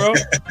know, bro.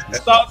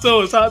 Talk to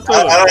us. I have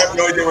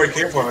no idea where it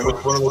came from. It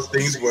was one of those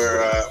things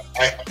where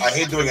I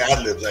hate doing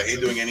ad-libs. I hate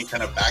doing any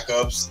kind of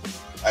backups.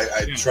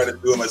 I try to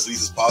do them as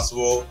least as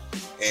possible,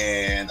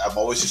 and I'm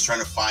always just trying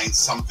to find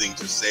something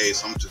to say,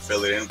 something to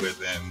fill it in with,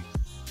 and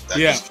that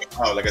just came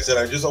out. Like I said,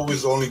 I just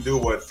always only do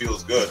what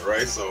feels good,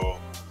 right? So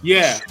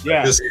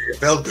it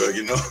felt good,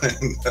 you know.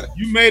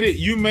 You made it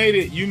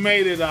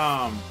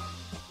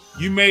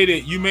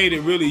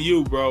really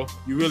you, bro.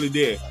 You really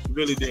did.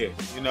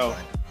 You know.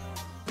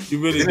 You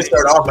really didn't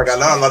start off like a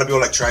lot of people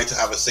like trying to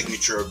have a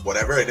signature or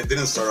whatever. It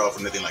didn't start off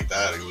with anything like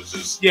that. It was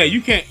just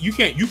you can't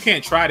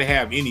try to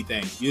have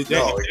anything.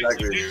 Exactly.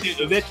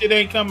 If that shit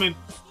ain't coming,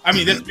 I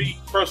mean, that's me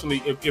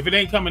personally. If it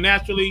ain't coming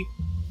naturally,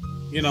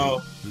 you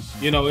know,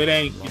 it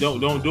ain't. You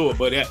don't do it.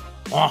 But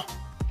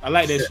I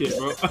like that shit,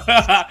 bro.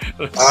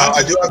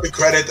 I do have to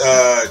credit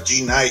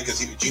G Knight,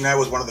 because G Knight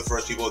was one of the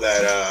first people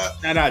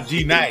that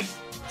G Knight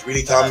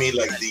really taught me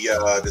like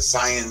the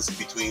science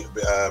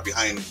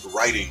behind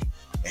writing.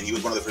 And he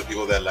was one of the first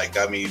people that like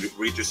got me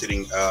really interested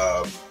in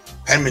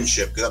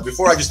penmanship. Because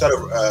before I just started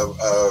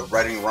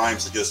writing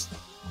rhymes, to just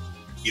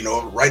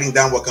writing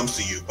down what comes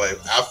to you. But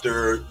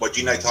after what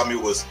G Knight taught me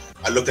was,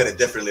 I looked at it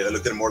differently. I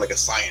looked at it more like a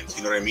science.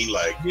 You know what I mean?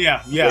 Like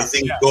where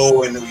things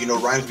go, and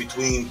rhymes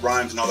between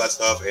rhymes and all that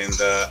stuff. And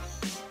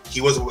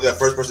he was the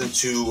first person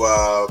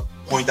to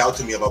point out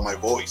to me about my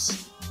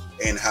voice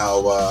and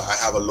how I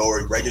have a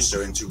lower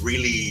register, and to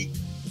really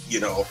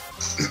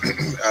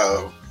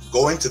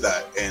go into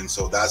that. And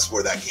so that's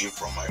where that came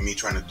from. Me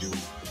trying to do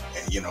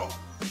and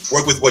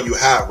work with what you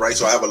have, right?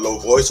 So I have a low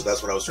voice, so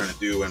that's what I was trying to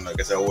do. And like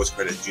I said, I always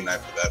credit G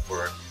Knight for that,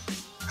 for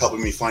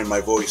helping me find my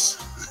voice.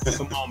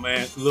 Come on,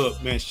 man. Look,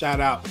 man,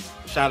 shout out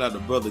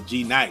to brother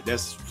G Knight.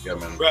 That's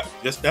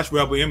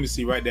Rebel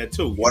Embassy right there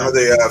too. One of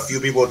the few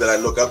people that I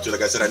look up to.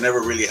 Like I said, I never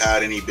really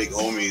had any big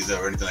homies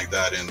or anything like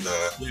that. And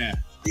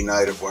G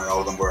Knight, all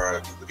of them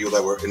were the people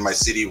that were in my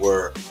city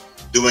were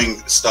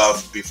doing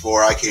stuff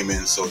before I came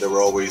in, so they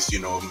were always,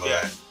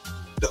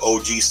 the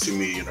OGs to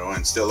me,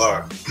 and still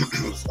are.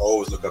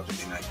 Always look up to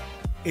D Knight.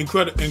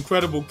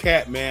 Incredible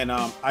cat, man.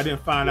 I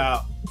didn't find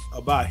out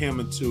about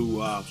him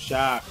until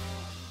Shy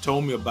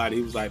told me about it.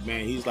 He was like,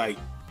 man, he's like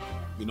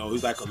a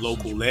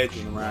local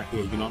legend around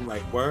here. I'm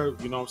like,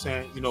 word, you know what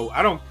I'm saying?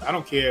 I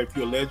don't care if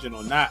you're a legend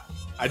or not.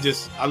 I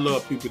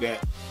love people that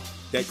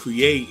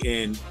create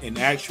and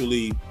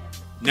actually,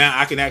 now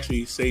I can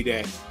actually say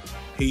that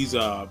he's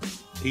a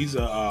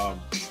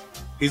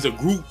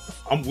group.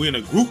 We're in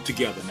a group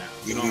together now.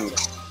 You know what I'm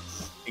saying?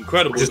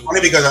 Incredible. Which is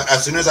funny, because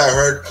as soon as I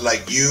heard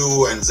like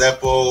you and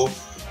Zeppo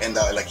and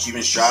like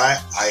even Shy,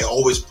 I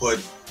always put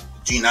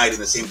G Knight in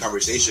the same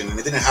conversation, and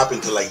it didn't happen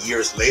until like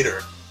years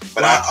later.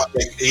 But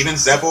even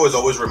Zeppo has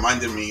always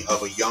reminded me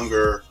of a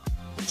younger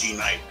G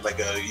Knight, like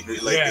a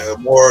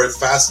more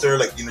faster,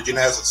 like G Knight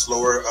has a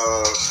slower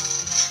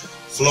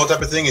flow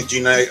type of thing, and G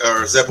Knight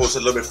or Zeppo's a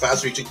little bit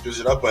faster. He changes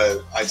it up,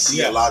 but I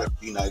see a lot of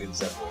G Knight in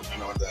Zeppo.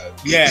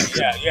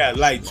 That.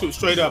 Like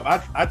straight up,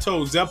 I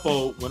told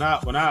Zeppo when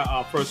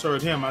I first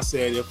heard him, I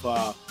said if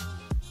a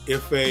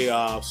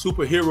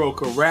superhero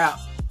could rap,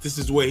 this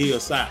is where he'll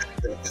sound.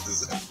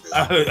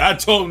 I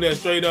told him that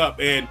straight up,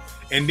 and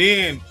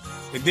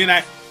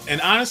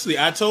honestly,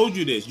 I told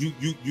you this.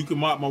 You can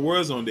mark my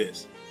words on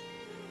this.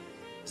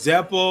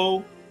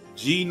 Zeppo,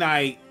 G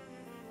Knight,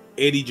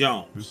 Eddy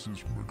Jones. This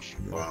is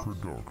production.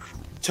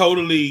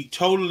 Totally.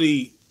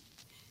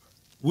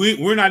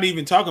 We're not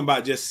even talking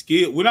about just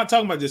skill. We're not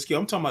talking about just skill.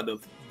 I'm talking about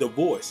the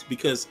voice,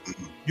 because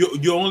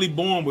you're only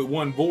born with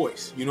one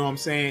voice. You know what I'm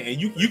saying? And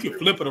you can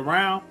flip it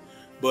around,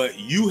 but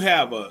you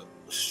have a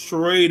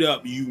straight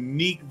up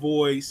unique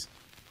voice.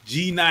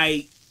 G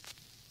Knight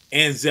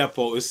and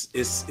Zeppo,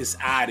 it's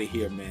out of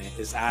here, man.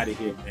 It's out of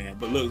here, man.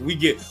 But look, we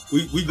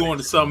going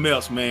to something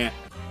else, man.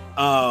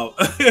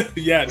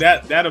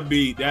 That'll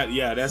be that.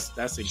 Yeah, that's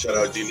a shout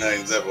out G Knight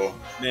and Zeppo.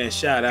 Man,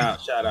 shout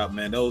out,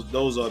 man.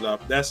 Those are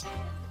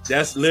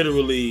that's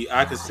literally,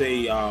 I could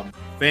say,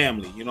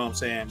 family. You know what I'm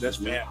saying? That's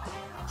family.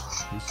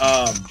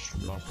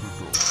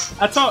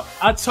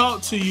 I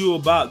talked to you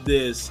about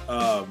this,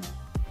 and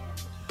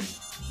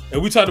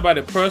we talked about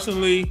it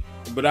personally.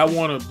 but I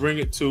want to bring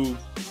it to,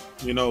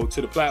 you know,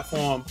 to the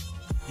platform.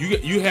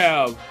 You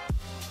have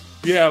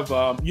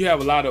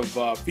a lot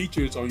of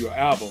features on your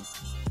album.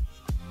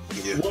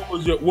 Yeah.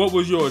 What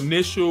was your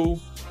initial?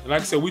 And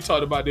like I said, we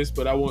talked about this,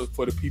 but I want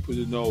for the people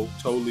to know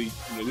totally.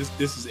 You know,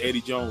 this is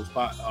Eddy Jones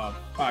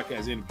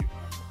podcast interview.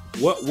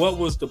 What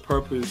was the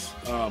purpose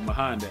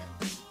behind that?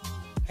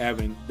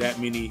 Having that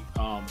many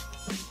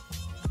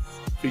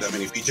features? That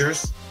many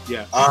features?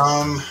 Yeah.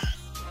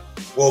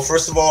 Well,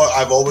 first of all,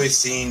 I've always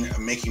seen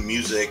making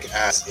music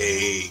as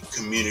a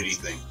community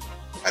thing.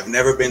 I've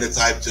never been the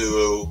type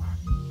to,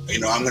 you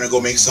know, I'm gonna go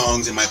make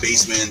songs in my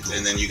basement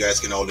and then you guys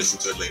can all listen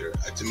to it later.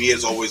 To me,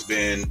 it's always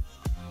been,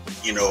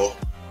 you know,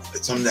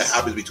 it's something that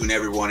happens between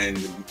everyone and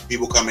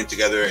people coming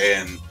together,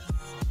 and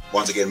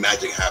once again,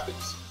 magic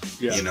happens.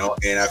 Yeah. You know,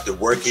 and after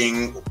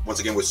working once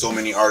again with so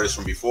many artists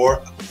from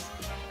before,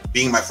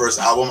 being my first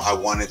album, I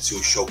wanted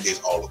to showcase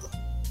all of them.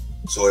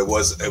 So it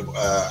was,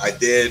 I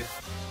didn't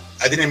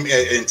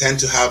intend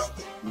to have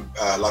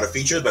a lot of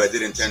features, but I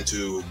did intend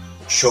to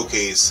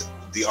showcase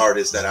the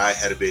artists that I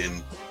had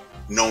been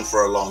known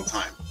for a long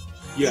time.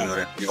 Yeah. You know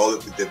what I mean? All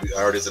the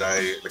artists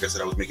that like I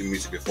said, I was making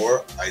music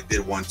before, I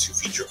did want to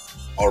feature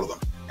all of them.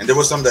 And there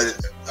was some that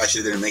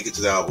actually didn't make it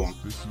to the album,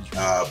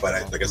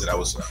 but like I said, that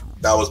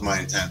was my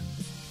intent.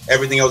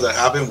 Everything else that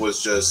happened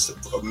was just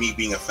me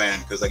being a fan,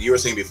 because like you were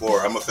saying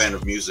before, I'm a fan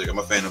of music. I'm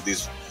a fan of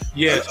these.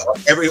 Yeah.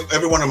 Every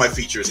one of my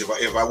features.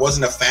 If I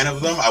wasn't a fan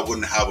of them, I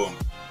wouldn't have them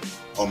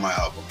on my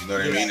album. You know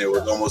what I mean? It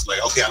was almost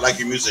like, okay, I like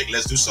your music,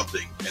 let's do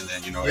something. And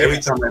then, you know, every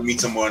time I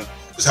meet someone,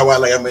 just how I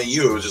met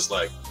you, it was just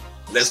like,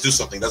 let's do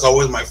something. That's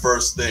always my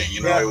first thing.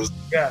 You know, it was,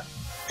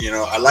 you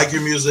know, I like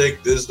your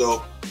music, this is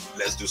dope,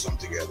 let's do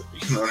something together.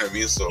 You know what I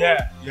mean? So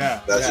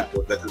that's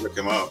what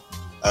came out.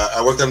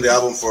 I worked on the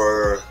album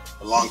for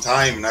a long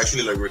time and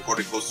actually like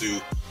recorded close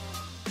to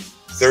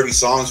 30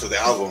 songs for the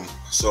album.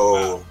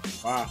 So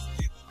wow.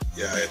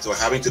 Yeah, so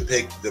having to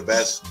pick the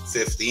best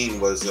 15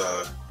 was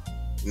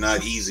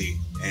not easy,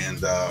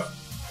 and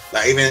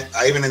I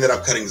even ended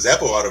up cutting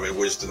Zeppo out of it,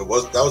 which that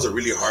was a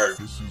really hard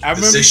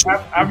decision.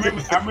 I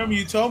remember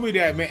you told me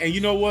that, man. And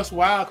you know what's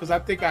wild? Because I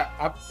think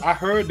I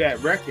heard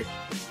that record.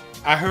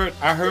 I heard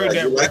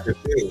that record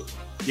too.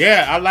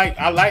 Yeah, I like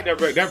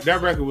that record.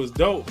 That record was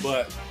dope.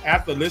 But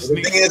after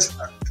listening, the thing is,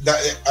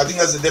 I think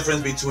that's the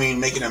difference between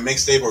making a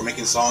mixtape or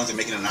making songs and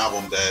making an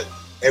album. That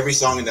every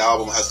song in the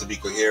album has to be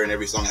coherent.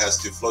 Every song has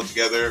to flow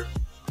together.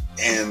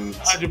 And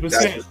 100%,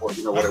 that's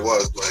you know what it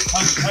was like.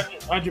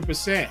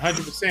 100%.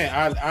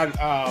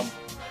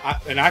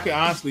 And I can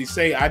honestly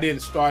say I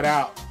didn't start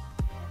out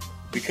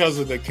because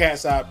of the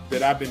cats that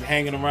I've been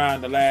hanging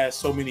around the last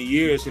so many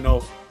years, you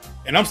know,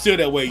 and I'm still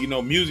that way. You know,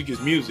 music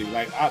is music.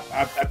 Like I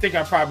think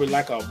I probably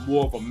like a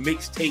more of a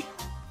mixtape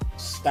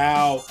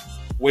style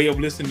way of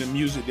listening to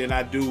music than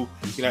I do.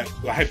 You know,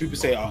 I hear people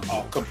say a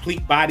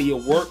complete body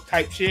of work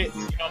type shit.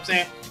 You know what I'm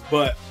saying?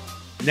 But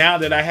now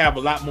that I have a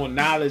lot more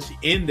knowledge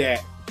in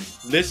that,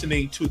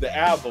 listening to the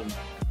album,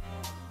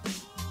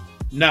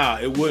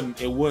 it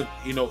wouldn't,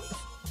 you know.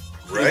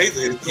 Right?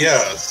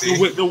 See?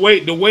 The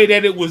way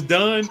that it was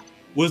done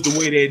was the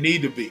way that it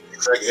needed to be.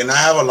 And I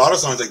have a lot of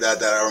songs like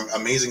that are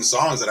amazing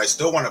songs that I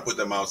still want to put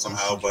them out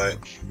somehow, but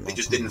they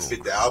just didn't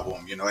fit the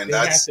album, you know. And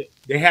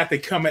they have to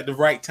come at the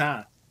right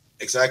time.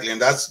 Exactly,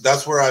 and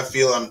that's where I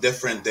feel I'm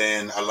different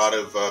than a lot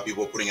of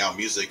people putting out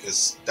music,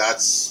 because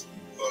that's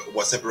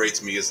what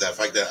separates me, is that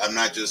fact that I'm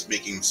not just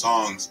making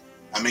songs,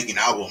 I'm making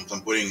albums.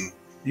 I'm putting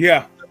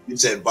you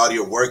said body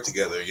of work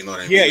together. You know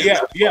what I mean?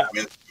 Yeah.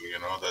 You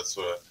know, that's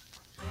what.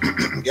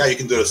 You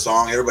can do a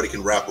song. Everybody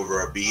can rap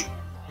over a beat,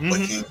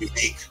 but can you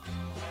make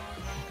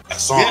a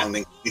song?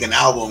 Then make an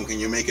album? Can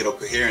you make it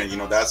coherent? You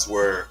know, that's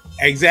where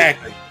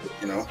exactly.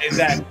 You know,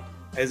 exactly.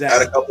 I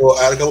had a couple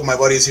of my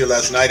buddies here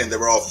last night, and they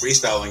were all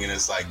freestyling, and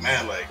it's like,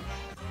 man, like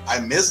I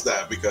miss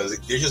that, because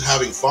they're just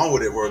having fun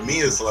with it. Where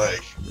me, it's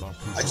like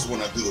I just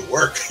want to do the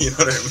work. You know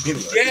what I mean?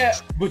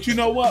 Like, but you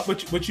know what?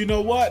 But you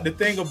know what? The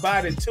thing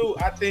about it too,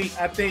 I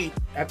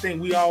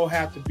think we all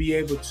have to be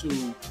able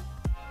to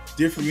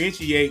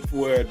differentiate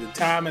for the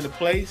time and the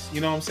place.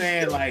 You know what I'm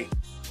saying? Like,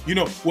 you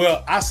know,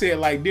 well, I say it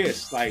like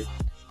this: like,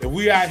 if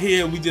we out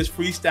here, we just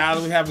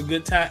freestyling, we have a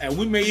good time, and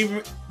we may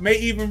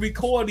even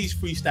record these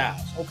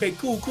freestyles. Okay,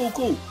 cool.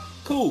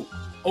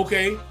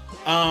 Okay,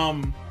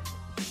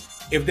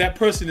 if that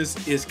person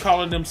is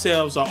calling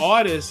themselves an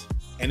artist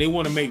and they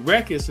want to make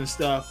records and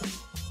stuff,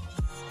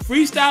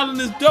 freestyling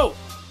is dope.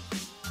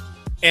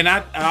 And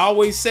I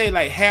always say,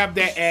 like, have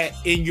that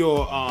in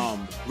your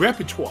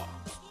repertoire.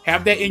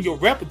 Have that in your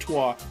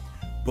repertoire,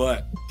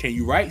 but can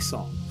you write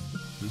songs?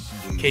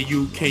 Can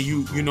you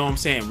you know what I'm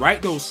saying,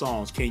 write those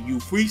songs? Can you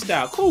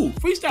freestyle? Cool,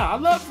 freestyle. I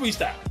love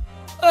freestyle.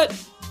 But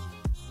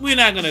we're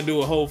not gonna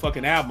do a whole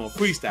fucking album of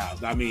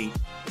freestyles. I mean,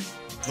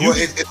 well,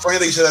 it's funny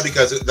that you said that,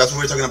 because that's what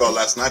we were talking about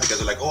last night, because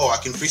they're like, oh, I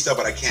can freestyle,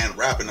 but I can't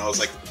rap. And I was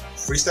like,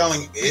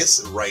 freestyling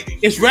is writing.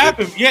 It's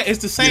rapping. Yeah, it's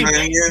the same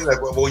thing.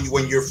 Like,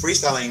 when you're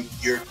freestyling,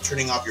 you're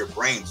turning off your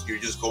brains. You're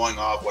just going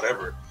off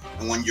whatever.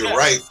 And when you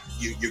write,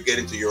 you get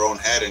into your own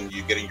head and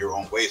you get in your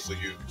own way. So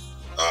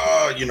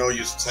you know,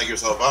 you psych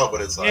yourself out,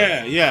 but it's like,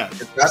 yeah.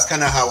 That's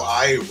kind of how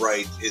I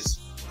write, is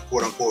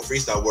quote unquote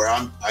freestyle, where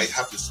I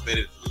have to spit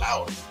it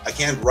loud. I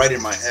can't write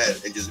in my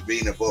head and just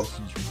read in a book.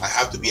 I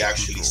have to be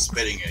actually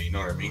spitting it. You know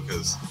what I mean?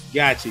 Because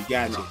Gotcha.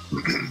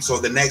 so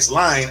the next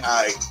line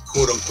I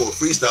quote unquote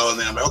freestyle, and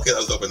then I'm like, okay,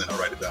 that's dope, and then I'll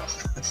write it down.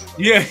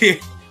 Yeah.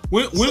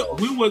 When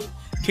was?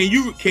 Can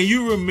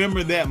you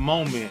remember that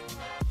moment?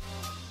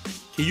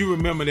 Can you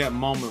remember that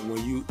moment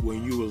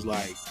when you was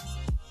like,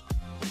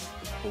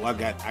 oh, I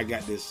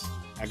got this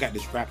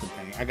rapping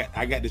thing.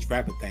 I got this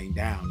rapping thing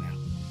down now.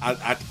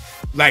 I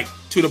like,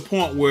 to the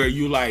point where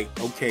you like,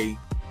 okay,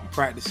 I'm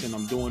practicing,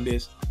 I'm doing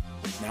this.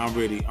 Now I'm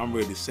ready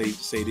to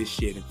say this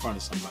shit in front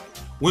of somebody.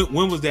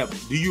 When was that?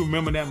 Do you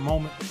remember that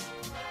moment?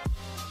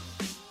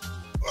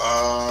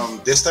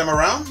 This time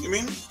around, you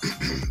mean?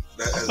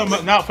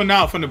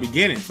 Not from the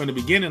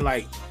beginning,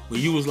 like when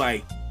you was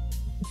like,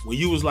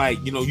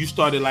 you know, you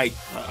started like,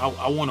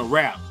 I want to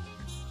rap.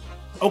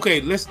 Okay,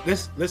 let's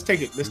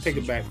take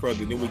it back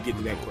further, then we'll get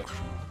to that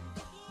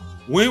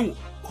question.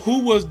 Who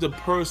was the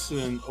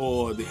person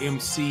or the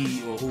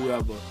MC or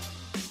whoever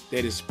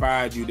that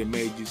inspired you, that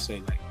made you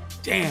say like,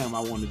 damn,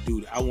 I want to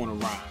do that, I want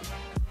to rhyme?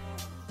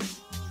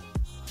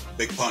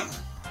 Big Pun.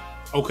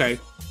 Okay.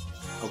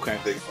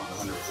 Big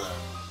Pun,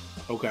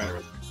 100%. Okay.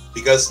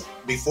 Because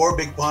before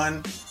Big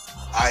Pun,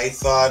 I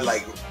thought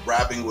like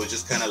rapping was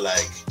just kind of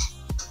like,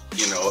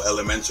 you know,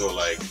 elemental,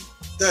 like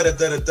da da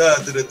da da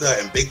da da da.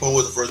 And Big Pun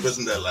was the first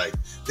person that like,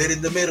 they're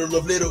in the middle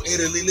of Little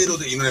Italy,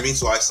 you know what I mean?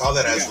 So I saw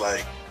that as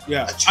like,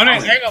 yeah.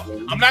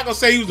 I'm not gonna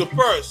say he was the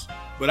first,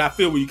 but I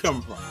feel where you're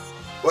coming from.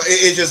 Well,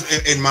 it just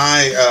in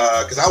my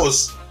because I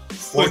was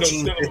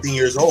 14, 15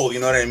 years old,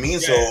 you know what I mean?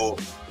 Yeah. So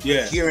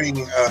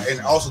hearing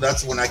and also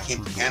that's when I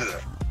came to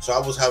Canada. So I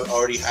was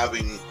already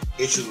having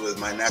issues with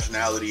my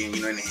nationality, and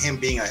you know, and him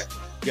being a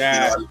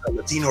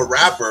Latino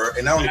rapper,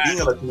 and not only being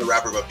a Latino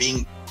rapper, but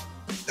being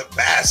the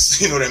best.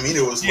 You know what I mean?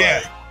 It was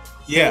like,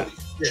 yeah,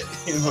 shit,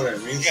 you know what I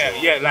mean?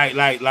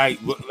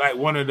 Like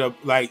one of the,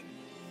 like,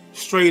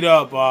 straight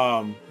up.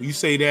 You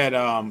say that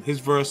his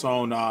verse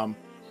on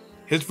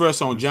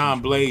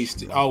John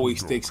Blaze always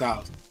sticks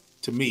out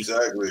to me.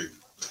 Exactly.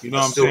 You know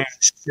what I'm saying?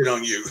 Shit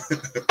on you.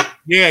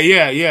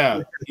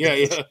 Yeah.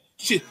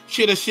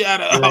 Should have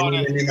shot out.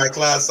 In my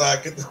class,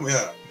 I get them.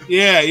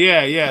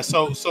 Yeah.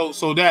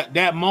 So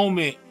that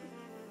moment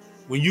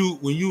when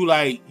you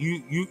like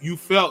you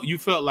felt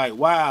like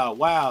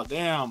wow,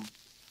 damn,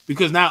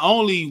 because not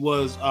only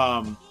was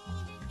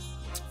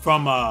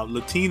from a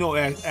Latino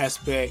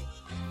aspect,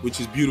 which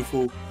is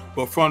beautiful,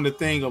 but from the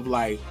thing of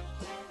like,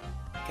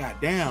 god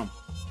damn,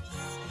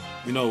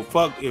 you know,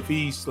 fuck if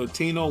he's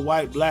Latino,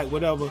 white, black,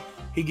 whatever,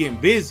 he getting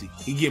busy,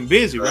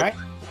 right?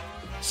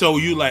 So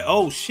you like,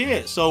 oh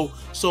shit. So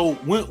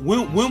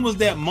when was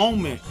that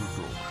moment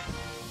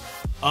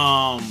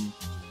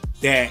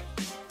that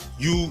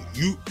you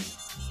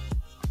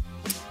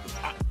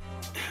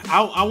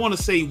I want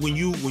to say when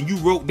you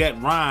wrote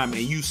that rhyme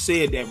and you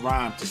said that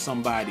rhyme to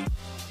somebody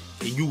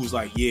and you was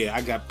like, yeah,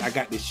 I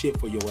got this shit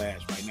for your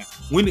ass right now.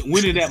 When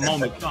did that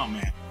moment come,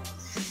 man?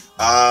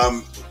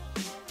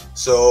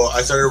 So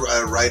I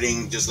started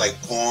writing just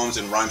like poems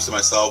and rhymes to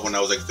myself when I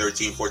was like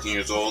 13, 14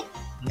 years old.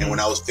 And when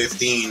I was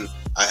 15,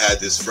 I had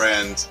this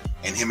friend,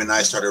 and him and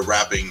I started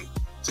rapping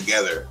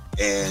together,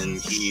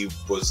 and he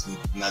was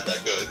not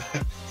that good.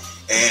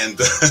 And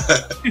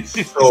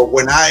so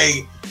when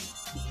I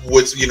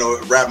would, you know,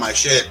 rap my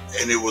shit,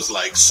 and it was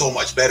like so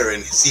much better,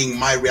 and seeing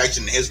my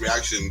reaction and his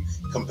reaction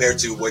compared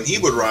to when he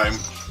would rhyme,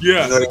 you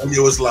know what I mean?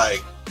 It was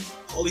like,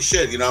 holy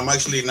shit, you know, I'm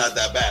actually not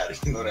that bad,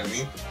 you know what I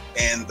mean?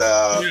 And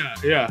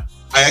I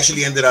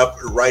actually ended up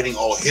writing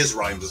all his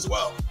rhymes as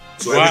well.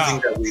 So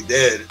everything that we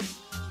did,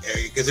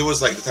 because it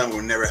was like the time when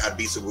we never had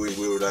beats, so we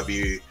would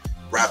be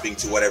rapping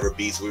to whatever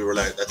beats. We were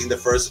like, I think the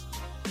first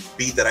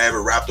beat that I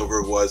ever rapped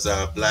over was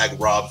Black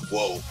Rob's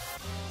Whoa.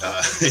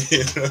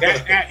 You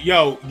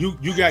know?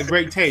 You got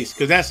great taste,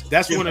 because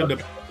that's one of the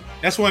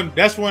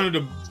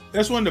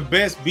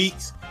best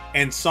beats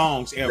and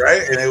songs ever.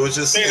 Right? And it was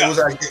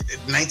like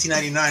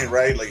 1999,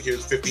 right? Like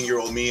here's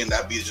 15-year-old me, and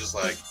that beat is just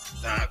like,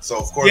 nah. So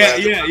of course, yeah.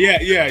 You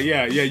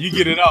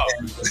get it all,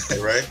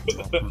 right?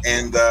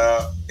 And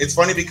it's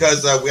funny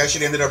because we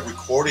actually ended up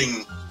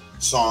recording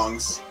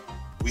songs.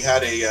 We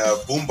had a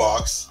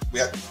boombox. We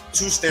had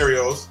two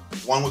stereos,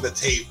 one with a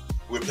tape.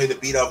 We would play the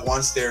beat off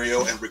one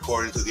stereo and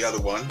record into the other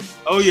one.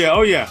 Oh yeah.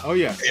 You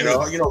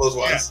know those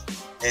ones.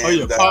 Yeah.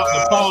 And,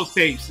 the pause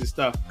tapes and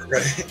stuff.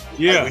 Right.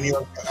 Yeah. We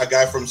knew a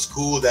guy from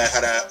school that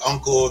had an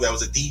uncle that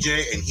was a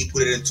DJ, and he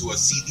put it into a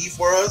CD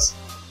for us.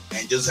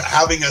 And just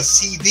having a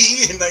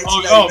CD in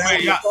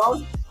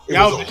 1999.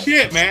 Y'all was the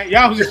shit, man.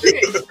 Y'all was the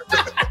shit.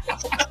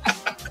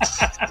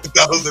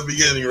 That was the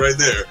beginning right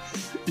there.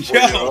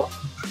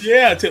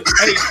 Yeah.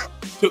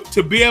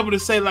 To be able to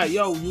say like,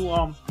 yo, you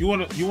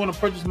wanna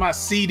purchase my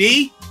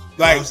CD?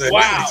 Like,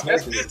 wow,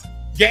 that's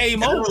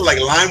game over. It was like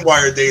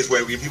LimeWire days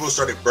where people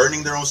started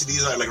burning their own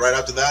CDs like right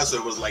after that. So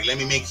it was like, let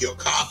me make you a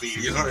copy.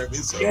 You know what I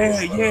mean? So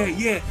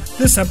yeah.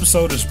 This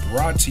episode is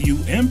brought to you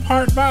in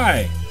part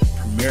by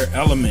Premier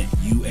Element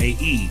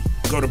UAE.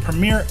 Go to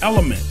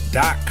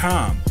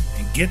premierelement.com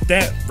and get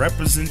that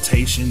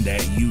representation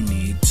that you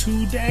need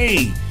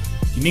today.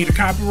 You need a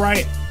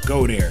copyright?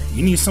 Go there.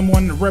 You need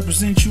someone to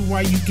represent you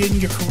while you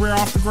getting your career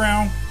off the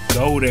ground?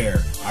 Go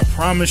there. I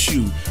promise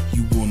you,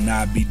 you will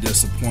not be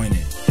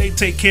disappointed. They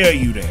take care of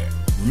you there.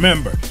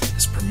 Remember,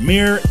 it's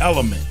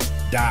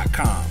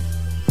premierelement.com.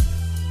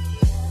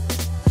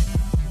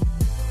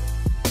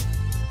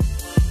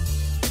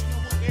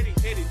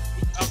 Eddie,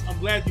 I'm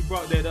glad you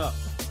brought that up.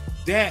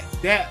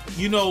 That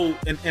you know,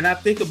 and I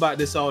think about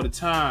this all the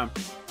time.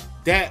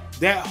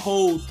 That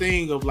whole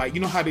thing of like,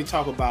 you know how they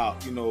talk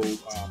about, you know,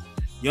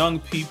 young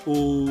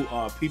people,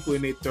 people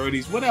in their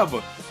 30s,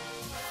 whatever,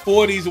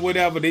 40s or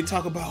whatever. They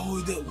talk about,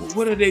 oh,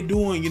 what are they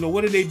doing? You know,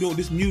 what are they doing?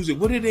 This music,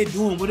 what are they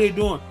doing? What are they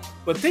doing?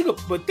 But think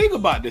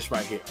about this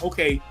right here.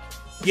 Okay,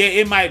 yeah,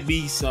 it might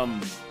be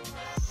some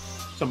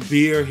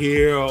beer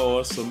here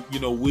or some, you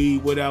know,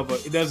 weed, whatever.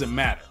 It doesn't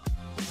matter.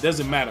 It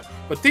doesn't matter.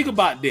 But think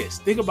about this.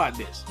 Think about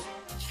this.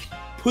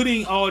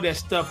 Putting all that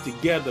stuff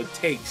together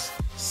takes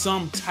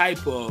some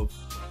type of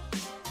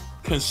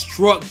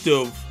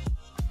constructive,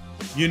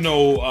 you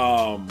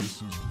know,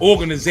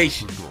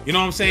 organization. You know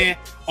what I'm saying?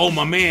 Oh,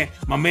 my man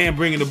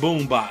bringing the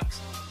boom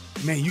box.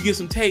 Man, you get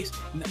some tapes?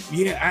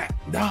 Yeah,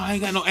 I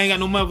ain't got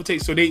no mother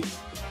tapes. So they,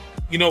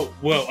 you know,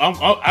 well,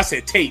 I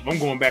said tape. I'm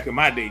going back in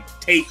my day,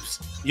 tapes.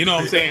 You know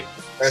what I'm saying?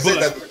 I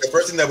said that the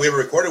first thing that we ever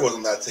recorded was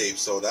on that tape,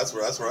 so that's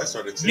where I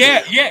started too.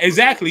 Yeah,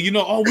 exactly. You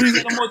know, oh, we didn't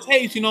get no more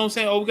tapes. You know what I'm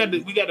saying? Oh, we got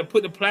to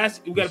put the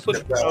plastic. We got to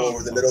put the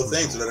over the little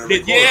things. So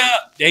that yeah,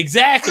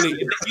 exactly.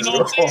 You know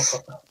what I'm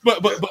saying?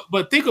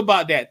 But think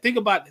about that. Think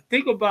about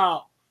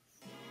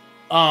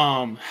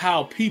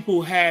how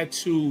people had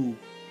to,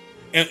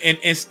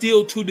 and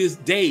still to this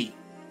day,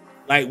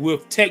 like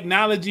with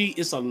technology,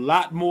 it's a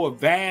lot more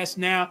vast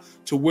now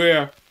to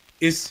where.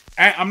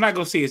 I'm not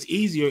gonna say it's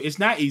easier. It's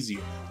not easier,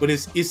 but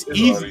it's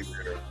easy.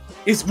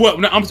 It's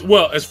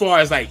well, as far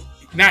as like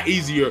not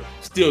easier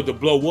still to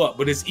blow up,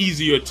 but it's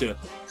easier to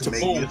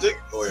make music.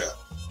 Oh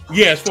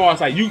yeah. As far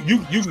as like you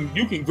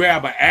can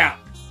grab an app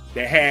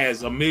that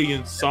has 1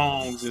 million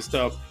songs and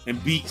stuff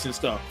and beats and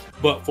stuff,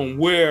 but from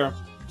where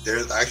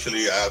there's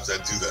actually apps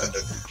that do that.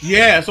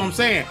 Yeah, that's what I'm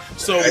saying.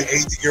 So an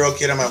 18-year-old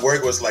kid at my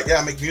work was like, "Yeah,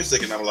 I make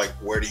music," and I'm like,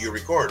 "Where do you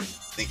record?"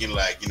 Thinking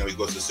like, you know, he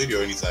goes to the studio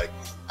and he's like,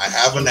 I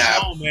have an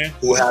app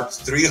who has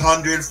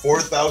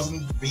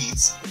 4,000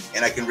 beats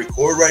and I can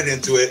record right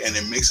into it and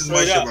it mixes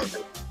my shit. Like,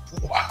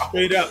 wow.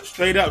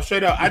 Straight up.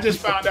 I just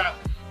found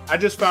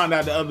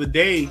out the other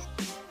day,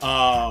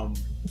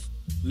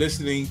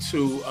 listening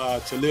to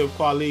Live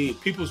Kweli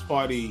People's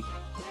Party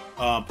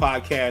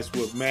podcast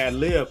with Mad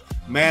Lib.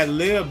 Mad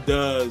Lib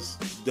does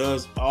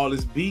all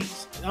his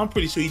beats. I'm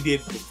pretty sure he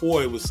did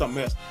before it was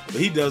something else, but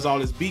he does all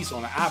his beats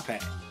on an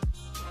iPad.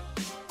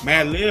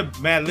 Mad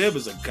Lib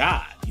is a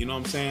god, you know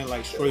what I'm saying?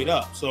 Like straight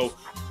up. So,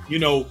 you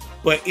know,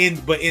 but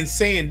in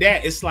saying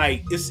that, it's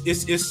like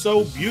it's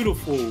so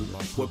beautiful.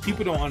 What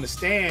people don't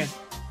understand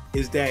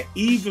is that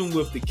even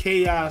with the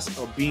chaos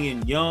of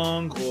being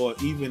young, or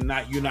even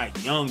you're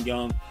not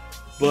young,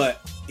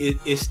 but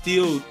it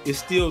still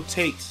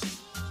takes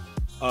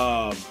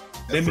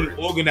let me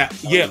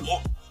organize. Yeah,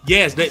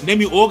 yes, let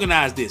me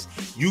organize this.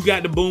 You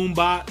got the boom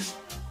box.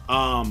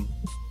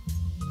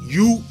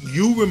 You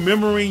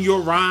remembering your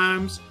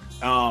rhymes,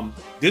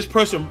 this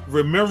person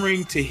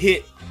remembering to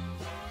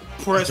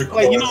press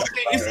play. You know what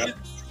I'm saying?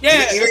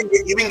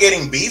 Even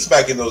getting beats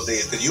back in those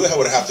days, because you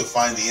would have to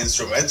find the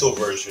instrumental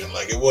version.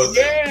 Like it was.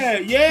 Yeah.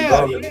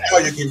 Now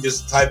you can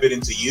just type it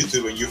into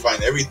YouTube and you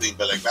find everything.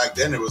 But like back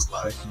then, it was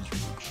like,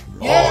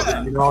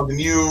 the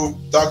new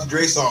Dr.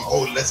 Dre song.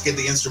 Oh, let's get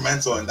the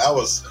instrumental, and that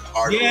was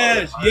hard.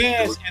 Yes.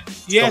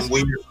 Some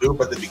weird loop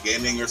at the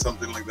beginning or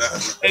something like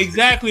that.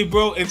 Exactly,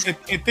 bro. And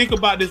think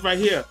about this right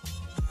here.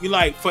 You're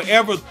like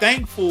forever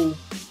thankful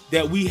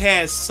that we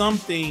had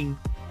something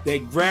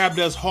that grabbed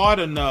us hard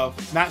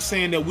enough. Not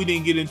saying that we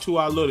didn't get into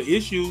our little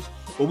issues,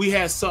 but we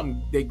had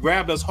something that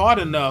grabbed us hard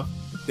enough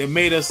that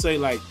made us say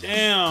like,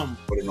 "Damn."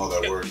 I didn't know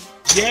that word.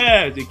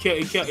 Yeah,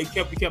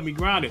 it kept me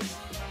grounded.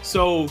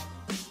 So.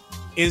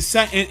 In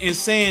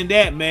saying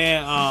that,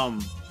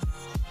 man,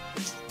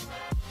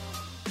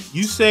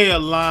 you say a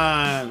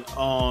line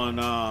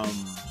on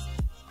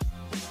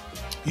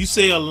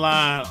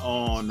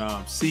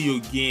See You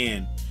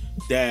Again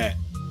that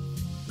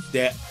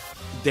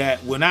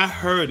when I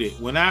heard it,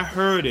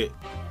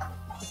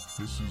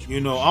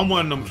 you know, I'm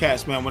one of them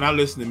cats, man. When I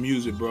listen to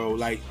music, bro,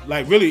 like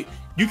really,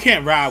 you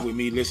can't ride with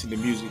me listening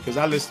to music, because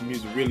I listen to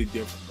music really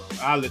different,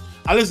 bro.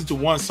 I listen to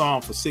one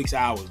song for 6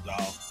 hours,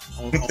 dog.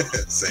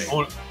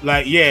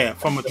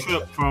 From a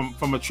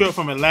trip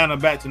from Atlanta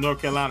back to North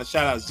Carolina.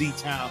 Shout out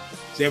Z-Town,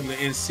 Zebulon,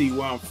 NC,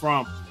 where I'm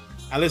from.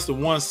 I listen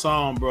to one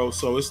song, bro.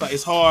 So it's like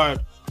it's hard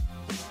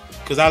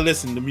because I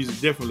listen to music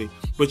differently.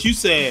 But you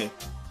said,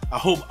 I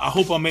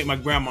hope I make my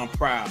grandma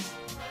proud,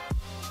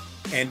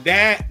 and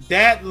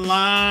that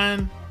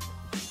line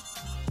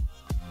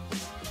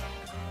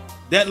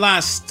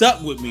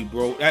stuck with me,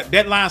 bro.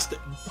 That line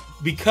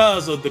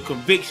because of the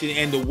conviction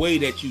and the way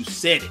that you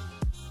said it.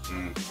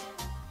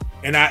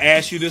 And I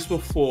asked you this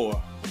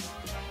before.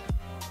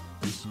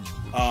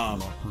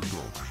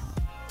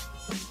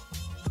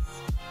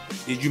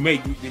 Did you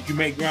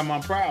make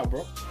Grandma proud,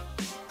 bro?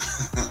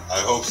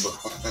 I hope so.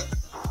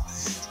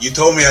 You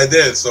told me I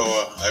did, so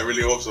I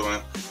really hope so,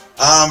 man.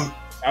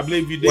 I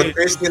believe you did. What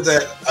crazy is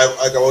that,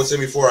 like I was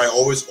saying before, I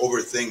always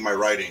overthink my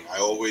writing. I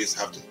always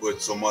have to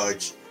put so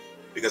much,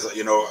 because,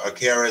 you know,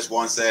 KRS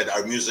once said,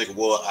 our music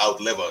will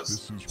outlive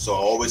us. So I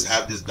always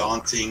have this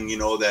daunting, you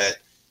know, that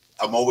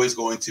I'm always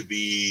going to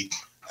be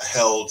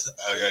held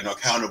and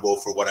accountable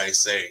for what I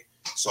say.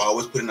 So I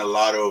always put in a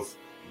lot of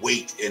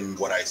weight in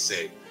what I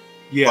say.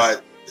 Yeah.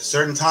 But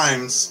certain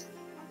times,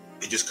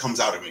 it just comes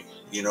out of me.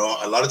 You know,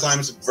 a lot of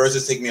times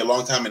verses take me a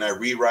long time and I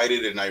rewrite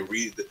it and I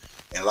read,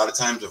 and a lot of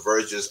times the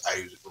verses,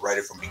 I write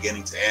it from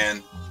beginning to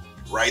end,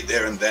 right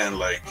there and then,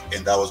 like,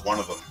 and that was one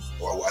of them.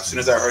 Or as soon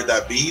as I heard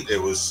that beat, it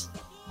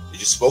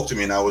just spoke to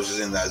me, and I was just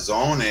in that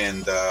zone.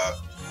 And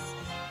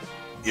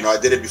you know, I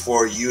did it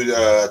before you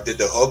did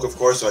the hook, of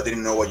course, so I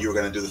didn't know what you were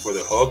gonna do for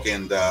the hook,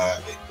 and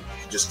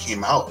it just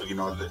came out. You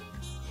know,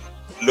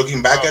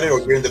 looking back at it or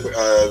hearing the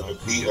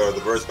beat or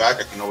the verse back,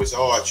 I can always say,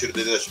 oh, I should have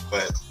did this,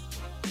 but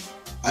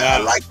I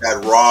like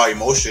that raw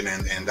emotion,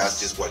 and that's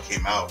just what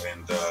came out.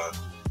 And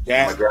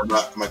my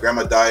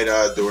grandma died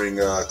during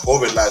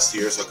COVID last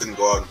year, so I couldn't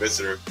go out and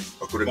visit her,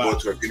 or couldn't go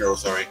to her funeral.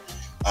 Sorry.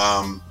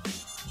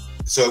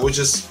 So it was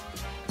just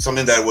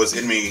something that was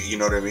in me, you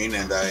know what I mean?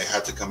 And I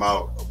had to come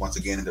out once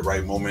again in the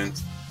right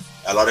moment.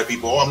 A lot of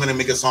people, oh, I'm gonna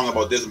make a song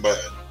about this, but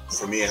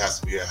for me, it has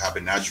to be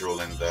happen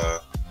natural, and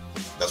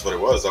that's what it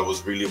was. That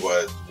was really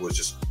what was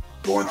just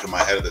going through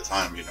my head at the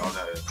time, you know. And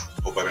I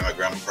hope I made my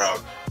grandma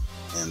proud.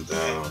 And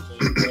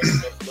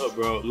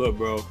look,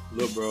 bro,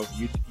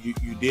 you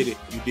did it.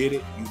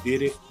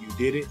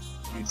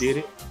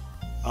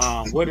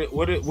 What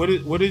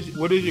is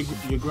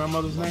your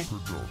grandmother's name?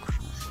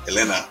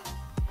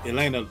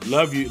 Elena,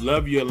 love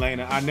you,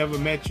 Elena. I never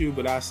met you,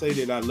 but I say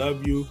that I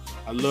love you.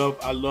 I love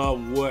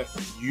what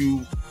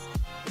you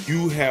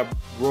have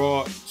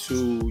brought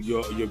to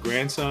your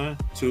grandson,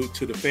 to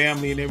the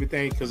family and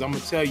everything. Because I'm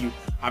gonna tell you,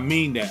 I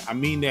mean that.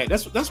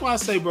 That's why I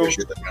say, bro.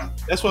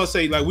 That's why I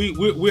say, like,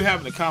 we're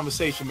having a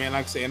conversation, man.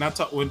 Like I say, and I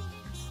told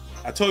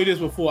you this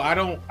before. I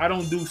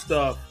don't do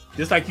stuff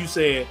just like you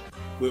said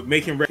with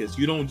making records.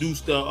 You don't do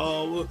stuff.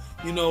 Oh,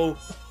 you know,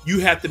 you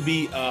have to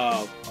be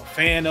a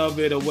fan of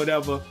it or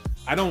whatever.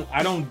 I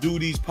don't do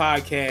these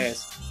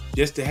podcasts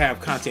just to have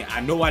content.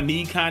 I know I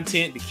need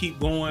content to keep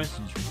going,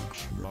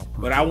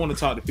 but I want to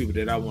talk to people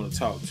that I want to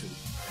talk to,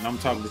 and I'm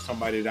talking to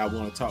somebody that I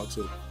want to talk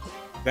to.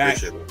 Back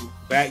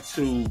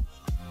to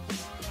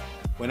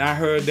when I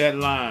heard that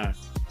line.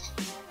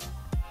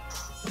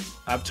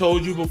 I've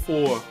told you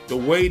before, the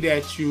way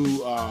that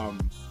you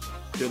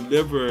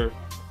deliver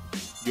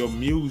your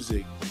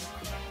music,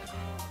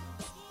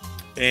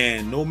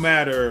 and no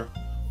matter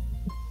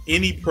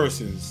any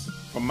person's,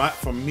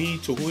 from me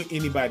to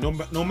anybody,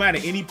 no matter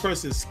any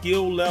person's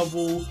skill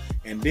level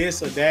and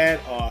this or that,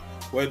 or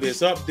whether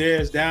it's up there,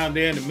 it's down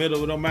there in the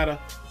middle, no matter,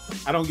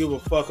 I don't give a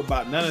fuck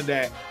about none of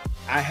that.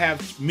 I have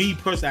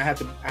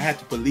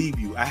to believe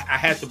you. I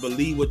had to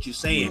believe what you're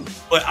saying.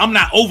 But I'm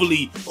not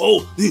overly,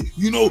 oh,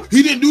 you know,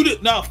 he didn't do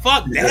that. No,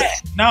 fuck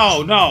that.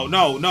 No.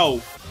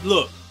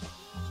 Look.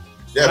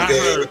 Yeah,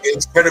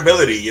 it's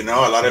credibility, you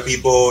know. A lot of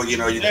people, you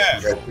know, you're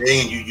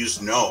saying, you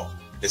just know.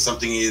 It's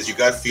something is you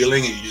got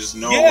feeling, and you just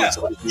know it's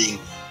being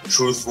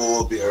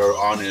truthful or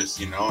honest,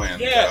 you know.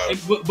 And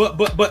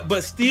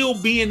but still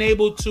being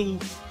able to,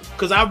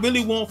 because I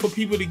really want for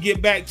people to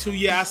get back to,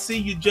 I see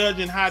you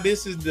judging how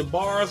this is the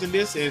bars and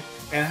this and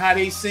how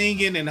they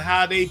singing and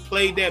how they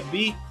played that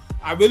beat.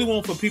 I really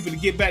want for people to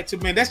get back to,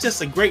 man, that's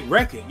just a great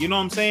record. You know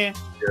what I'm saying?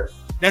 Yeah.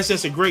 That's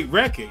just a great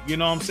record. You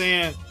know what I'm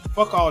saying?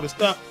 Fuck all the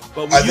stuff.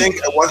 But I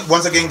think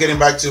once again, getting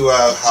back to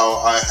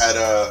how I had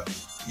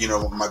you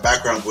know, my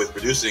background with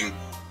producing,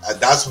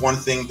 that's one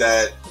thing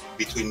that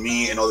between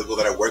me and all the people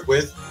that I work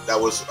with, that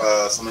was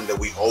something that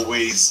we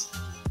always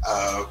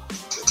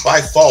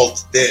by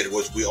fault did,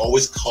 was we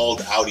always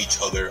called out each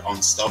other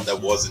on stuff that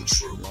wasn't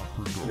true.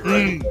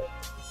 Right?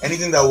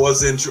 Anything that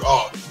wasn't true.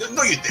 Oh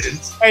no, you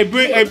didn't. Hey,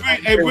 bring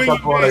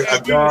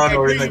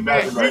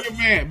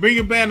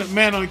your man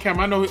on the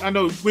camera. I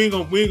know we ain't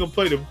gonna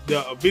play the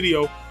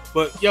video,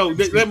 but yo,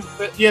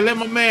 let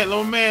my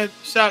man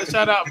shout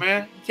out,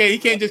 man. He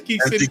can't just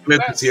keep sitting.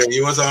 Clips here. He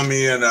was on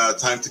me and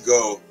Time to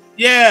Go.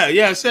 Yeah.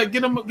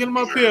 Get him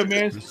up here,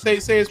 man. Say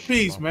his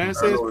piece, man.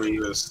 Say his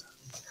piece.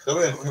 Come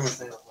in.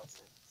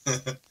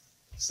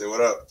 Say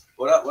what up.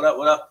 What up,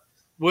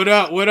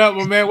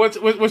 my man?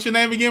 What's your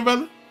name again,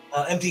 brother?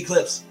 MP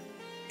Clips.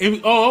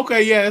 Oh,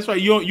 okay, yeah, that's right.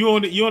 You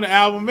on the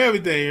album,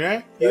 everything,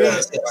 right? Yeah,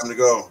 it's time to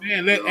go.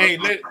 Man,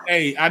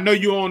 hey, I know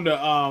you on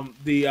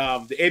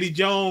the Eddy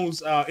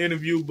Jones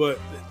interview, but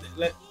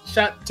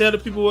tell the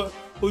people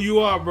who you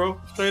are,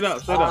 bro. Straight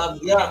up.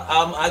 Yeah,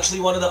 I'm actually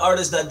one of the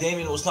artists that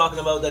Damien was talking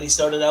about that he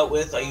started out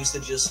with. I used to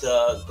just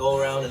go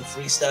around and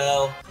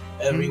freestyle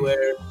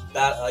everywhere.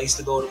 I used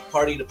to go to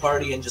party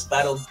and just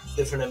battle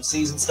different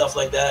MCs and stuff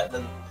like that. And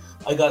then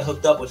I got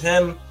hooked up with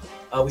him.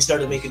 We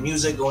started making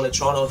music, going to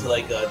Toronto to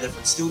like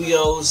different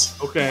studios.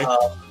 Okay.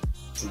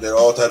 Did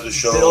all types of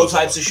shows. Did all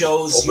types of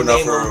shows. Open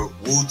up for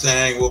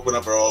Wu-Tang. Open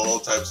up for all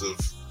types of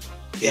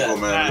people,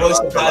 man. Royce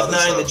the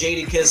 5'9", the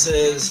JD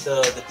Kisses,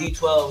 the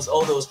D12s,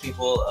 all those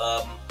people.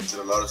 Did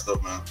a lot of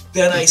stuff, man.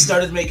 Then I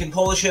started making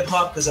Polish hip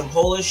hop because I'm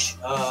Polish,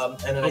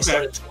 and then I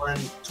started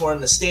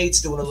touring the States,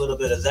 doing a little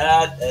bit of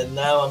that, and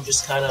now I'm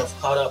just kind of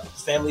caught up with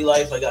family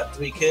life. I got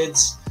 3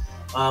 kids,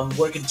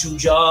 working 2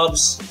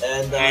 jobs,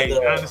 and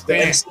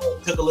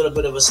the took a little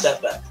bit of a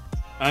step back.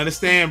 I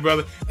understand,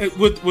 brother.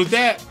 Was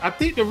that? I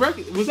think the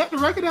record was that the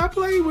record I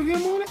played with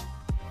him on it.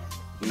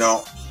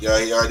 No, yeah,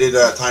 I did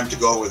Time to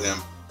Go with him.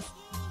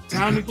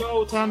 Time to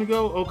go.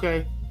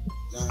 Okay.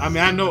 I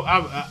mean, I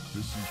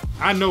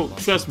know.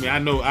 Trust me, I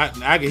know.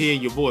 I can hear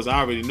in your voice. I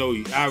already know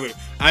you.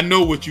 I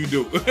know what you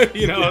do.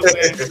 You know what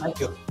I'm saying?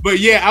 But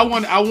yeah,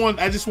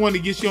 I just wanted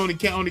to get you on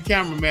the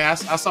camera, man.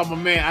 I saw my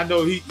man. I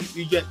know he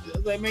got. I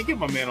was like, man, get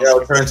my man on. Yeah,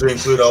 we're trying to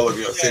include all of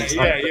you.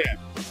 Yeah.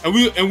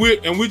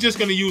 And we're just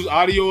gonna use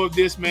audio of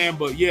this, man.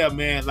 But yeah,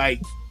 man, like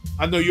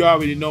I know you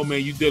already know,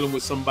 man. You dealing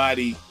with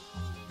somebody,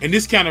 and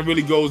this kind of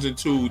really goes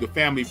into the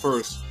family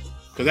first.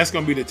 Because that's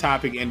going to be the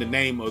topic and the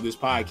name of this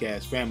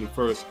podcast, Family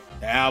First,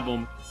 the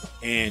album.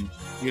 And,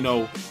 you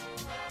know,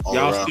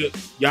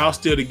 y'all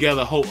still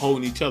together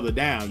holding each other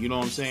down. You know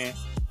what I'm saying?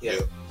 Yeah.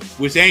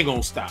 Which ain't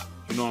going to stop.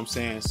 You know what I'm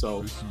saying?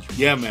 So,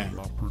 yeah, man.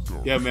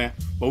 Yeah, man.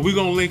 But we're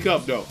going to link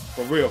up, though.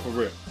 For real.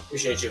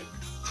 Appreciate you.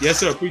 Yes,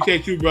 sir.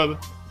 Appreciate you, brother.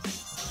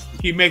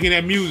 Keep making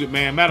that music,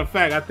 man. Matter of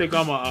fact, I think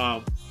I'm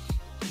a...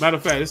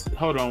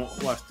 hold on.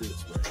 Watch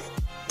this, bro.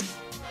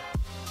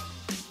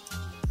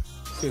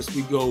 Since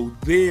we go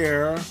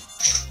there,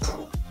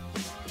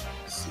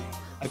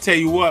 I tell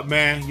you what,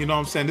 man. You know what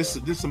I'm saying? This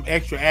is some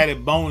extra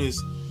added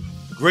bonus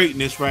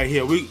greatness right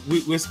here.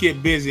 Let's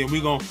get busy, and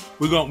we're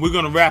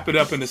gonna wrap it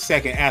up in a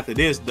second after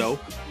this, though.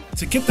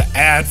 To get the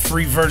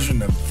ad-free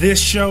version of this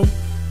show,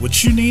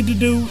 what you need to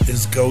do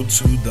is go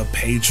to the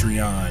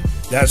Patreon.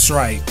 That's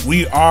right,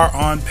 we are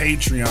on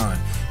Patreon.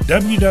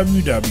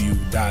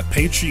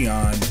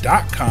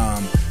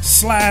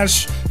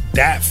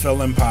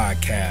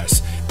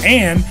 www.patreon.com/thatfeelinpodcast.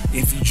 And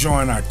if you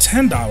join our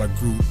 $10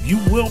 group, you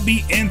will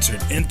be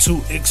entered into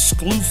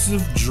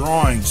exclusive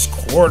drawings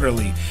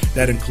quarterly.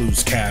 That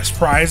includes cash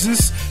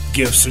prizes,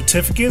 gift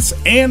certificates,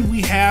 and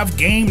we have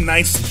game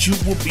nights that you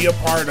will be a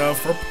part of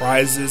for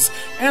prizes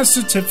and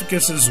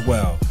certificates as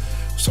well.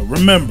 So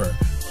remember,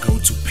 go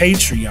to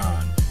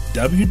Patreon,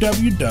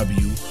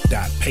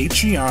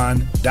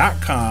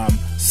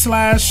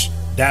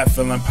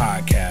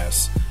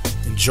 www.patreon.com/thatfeelinpodcast.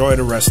 Enjoy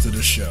the rest of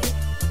the show.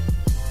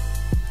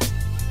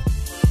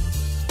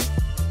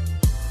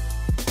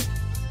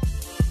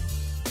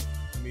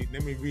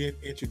 Let me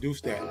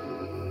reintroduce that.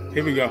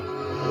 Here we go.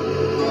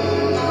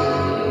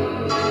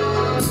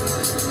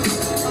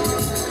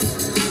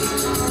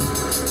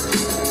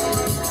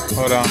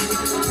 Hold on.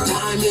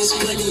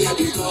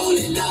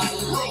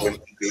 When he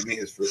gave me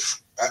his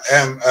first, I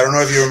don't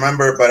know if you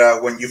remember,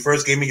 but when you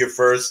first gave me your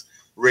first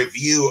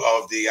review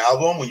of the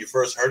album, when you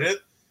first heard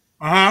it,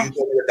 you told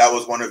me that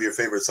was one of your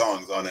favorite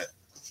songs on it.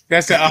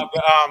 That's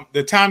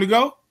the Time to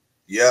Go.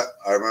 Yeah,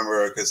 I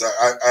remember because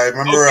I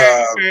remember.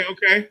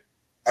 Okay.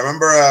 I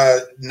remember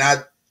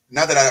not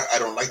that I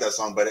don't like that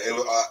song, but it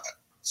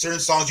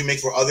certain songs you make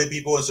for other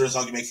people and certain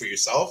songs you make for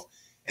yourself,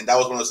 and that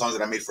was one of the songs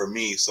that I made for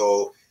me.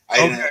 So I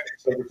didn't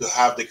expect it to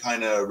have the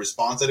kind of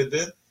response that it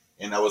did,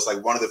 and I was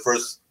like one of the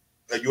first.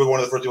 Like, you were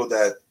one of the first people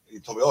that you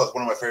told me, "Oh, it's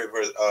one of my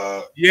favorite."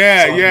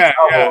 Yeah.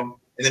 And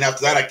then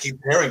after that, I keep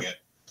hearing it.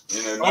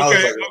 And then I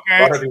was like,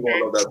 a lot of people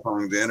love that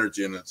song, the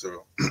energy in it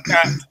too.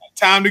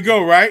 Time to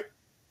Go, right?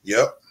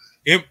 Yep.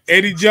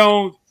 Eddy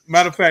Jones.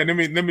 Matter of fact, let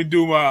me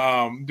do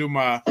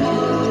my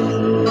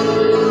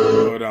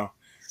hold on.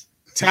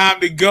 Time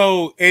to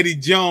Go, Eddy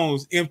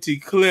Jones, Empty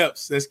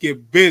Clips. Let's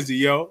get busy,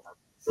 yo.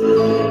 Time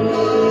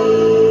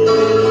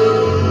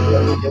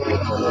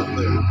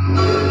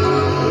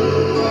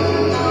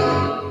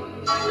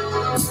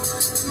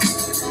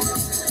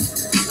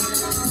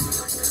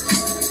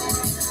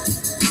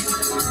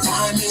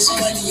is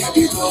money, I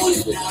be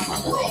rolling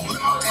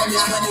out. Time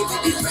is money, we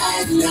be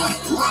riding out.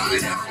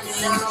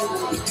 You know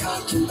what we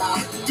talking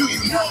about. Do you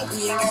know?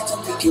 We ain't got to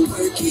make it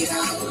work it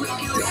out.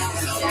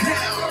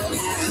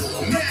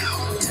 Now.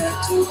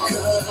 Time to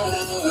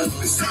go.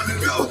 It's time to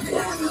go.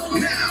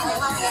 Now.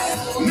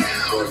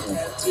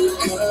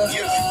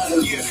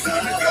 Yeah,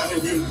 time to go.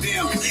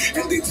 Damn.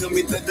 And they tell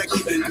me that I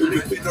couldn't do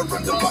it. Been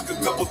around the block a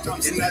couple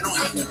times and I don't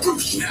have to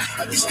prove shit.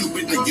 I be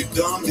stupid and you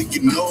dumb, then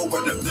you know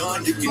what I've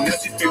done. You can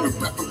ask your favorite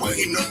rapper where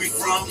he know me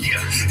from.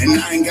 And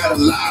I ain't got a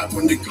lie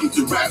when it comes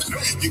to raps.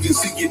 You can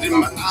see it in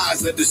my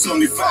eyes that it's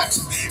only facts.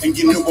 And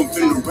you know I'm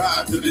finna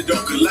ride till it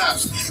don't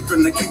collapse.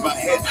 Finna keep my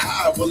head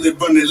high while it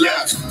running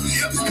laps.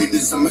 This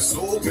business on my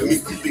soul got me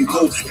it's keeping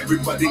cold.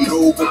 Everybody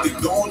know what they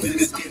doing and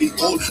it's getting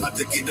old. I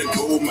take it to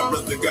go, my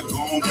brother got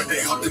gone, but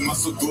they helped him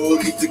muscle go.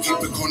 Need to keep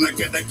it going, I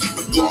gotta keep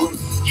it going.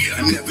 Yeah,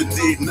 I never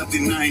did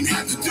nothing I ain't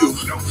had to do.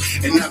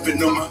 And I've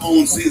been on my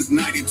own since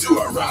 92.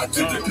 I ride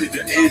to the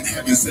bitter end,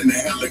 heaven sent to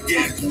hell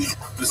again.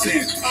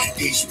 Represent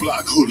H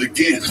Block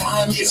hooligan.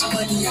 Time is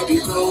money, I be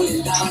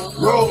rolling out.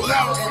 Roll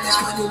out.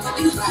 Time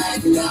is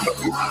money, I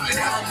be riding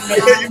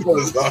out. You know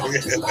the song.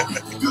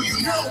 Do you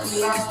know?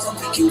 We ain't got to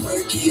make you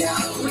work it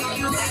out.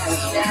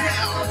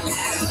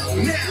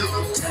 Now,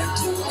 time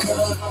to go.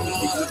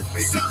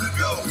 It's time to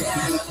go.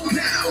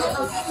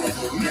 Now.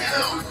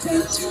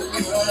 Time to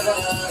go.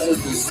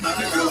 It's time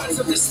to go. I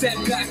took a step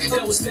back,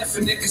 that was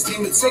definite, cause they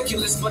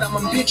meticulous, but I'm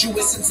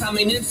ambiguous and time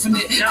ain't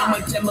infinite. I'm a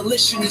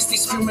demolitionist, they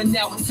screaming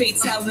out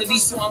fatality,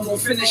 so I'm gonna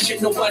finish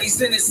it.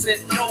 Nobody's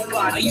innocent,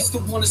 nobody. I used to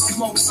wanna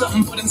smoke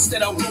something, but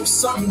instead I wrote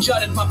something,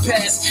 jotted my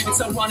past.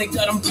 It's ironic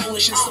that I'm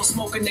Polish and still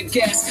smoking the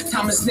gas.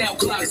 Time is now,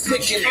 clock's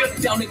ticking.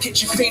 Down to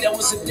get your fate, I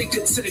was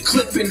addicted to the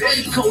clipping.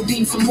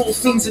 Codeine for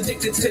morphine's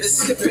addicted to the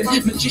sipping.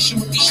 Magician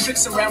with these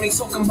tricks around, he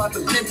talking about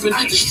the pimping.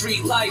 The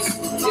street life,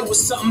 it was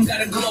something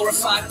that I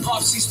glorified.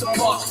 Pops used to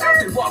bark,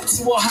 to walk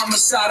to a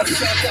homicide. I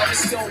felt that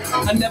was dope,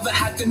 I never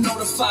had to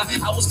notify.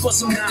 I was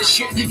busting with the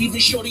shit, even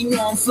shorty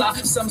know I'm fly.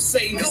 Some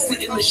say this the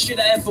illest shit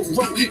I ever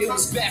wrote. It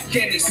was back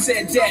then, they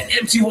said that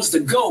empty was the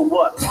goal.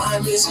 What?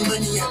 Time is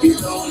money, I be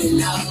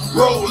rolling out.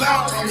 Roll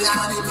out. Time is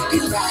money, we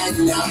be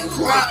riding out.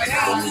 Ride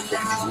out.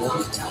 What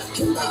we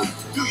talking about?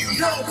 Do you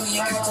know? We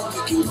ain't got to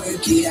make you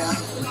work it out.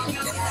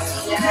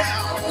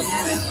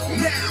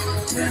 Now,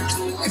 time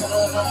to go.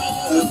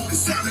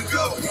 It's time to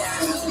go.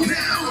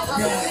 Now.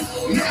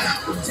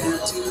 Time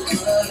to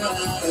go.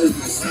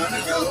 It's time to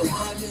go.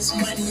 Time is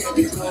money, I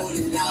be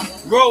rolling out.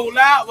 Roll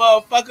out,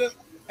 motherfucker.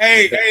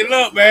 Hey,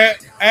 look, man.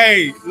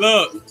 Hey,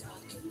 look.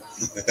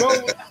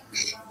 Roll.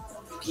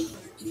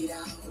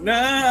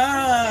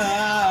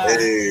 Nah.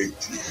 Hey,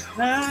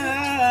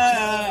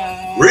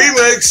 Nah.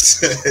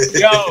 remix.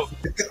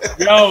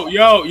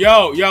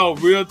 Yo,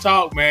 real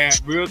talk, man.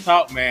 Real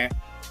talk, man.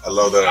 I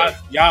love that.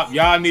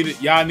 Y'all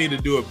need to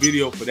do a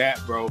video for that,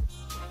 bro.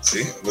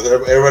 See, but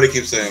everybody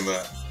keeps saying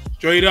that.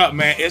 Straight up,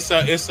 man.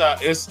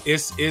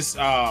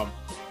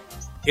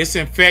 It's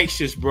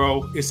infectious,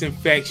 bro. It's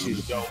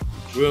infectious, yo.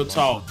 Real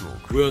talk.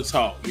 You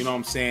know what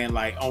I'm saying?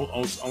 Like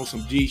on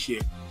some G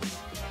shit.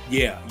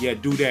 Yeah,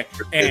 do that.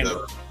 And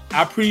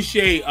I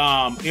appreciate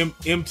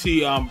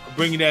MT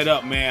bringing that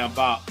up, man,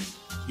 about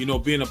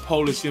being a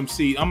Polish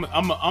MC. I'm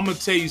gonna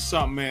tell you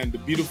something, man.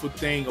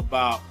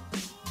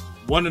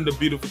 One of the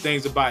beautiful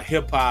things about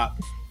hip hop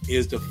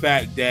is the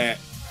fact that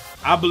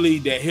I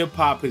believe that hip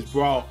hop has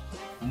brought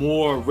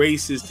more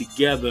races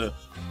together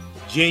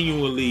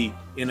genuinely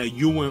in a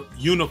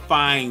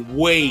unifying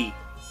way.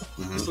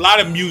 There's a lot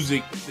of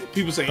music.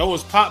 People say, "Oh,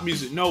 it's pop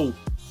music." No,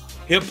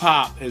 hip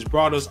hop has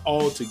brought us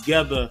all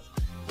together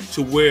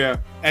to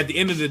where, at the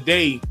end of the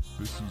day,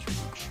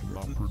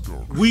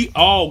 we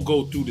all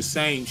go through the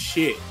same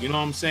shit. You know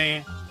what I'm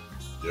saying?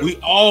 Yep. We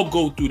all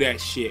go through that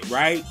shit,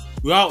 right?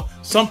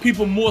 Some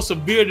people more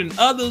severe than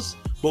others,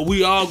 but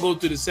we all go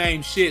through the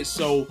same shit.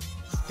 So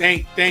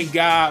thank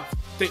God,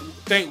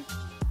 thank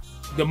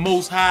the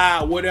Most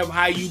High, whatever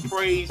how you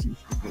praise,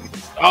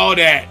 all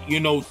that.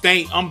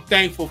 I'm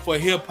thankful for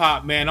hip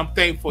hop, man. I'm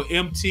thankful for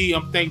MT.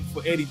 I'm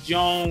thankful for Eddy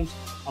Jones.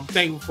 I'm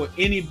thankful for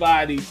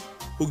anybody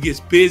who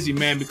gets busy,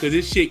 man, because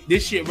this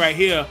shit right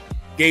here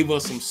gave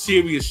us some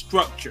serious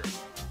structure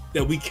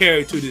that we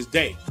carry to this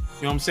day. You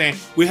know what I'm saying?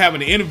 We're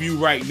having an interview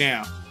right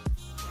now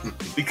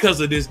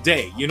because of this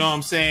day. You know what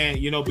I'm saying?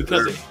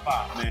 Because of hip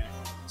hop, man.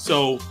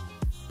 So,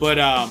 but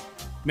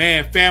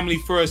man, family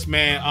first,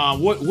 man.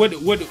 What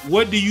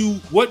do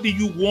you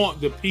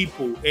want the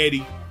people,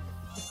 Eddie?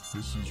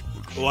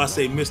 I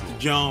say Mr.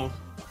 Jones.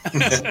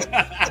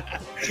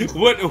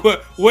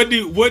 What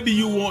do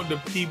you want the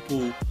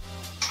people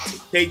to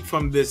take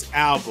from this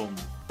album,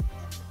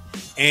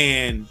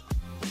 and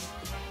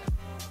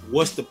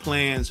what's the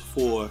plans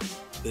for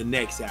the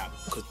next album?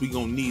 Because we're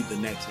gonna need the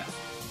next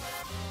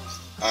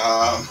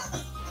album.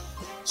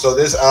 So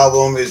this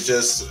album is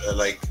just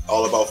like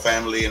all about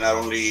family, and not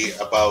only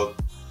about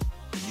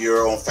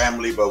your own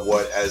family, but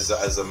what as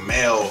a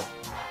male,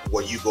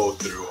 what you go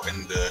through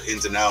and the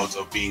ins and outs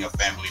of being a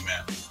family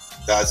man.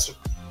 That's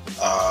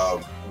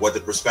what the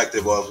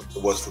perspective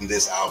was from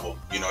this album.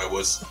 It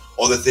was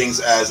all the things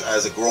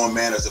as a grown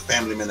man, as a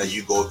family man, that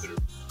you go through.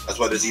 That's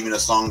why there's even a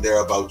song there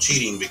about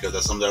cheating, because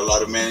that's something that a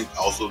lot of men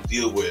also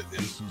deal with.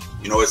 And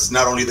it's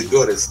not only the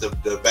good, it's the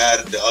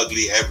bad, the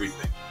ugly,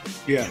 everything.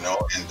 Yeah.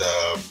 And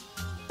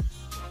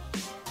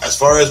as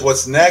far as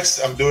what's next,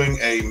 I'm doing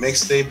a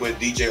mixtape with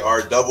DJ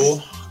R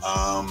Double.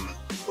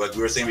 Like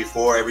we were saying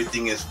before,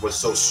 everything was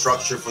so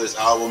structured for this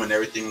album, and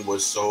everything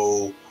was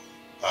so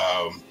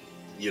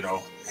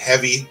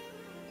heavy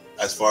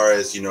as far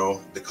as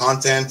the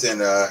content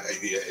and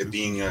it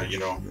being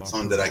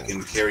something that I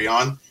can carry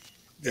on.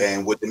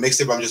 And with the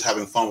mixtape, I'm just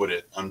having fun with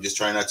it. I'm just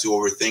trying not to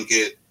overthink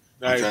it.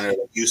 I'm trying to,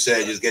 like you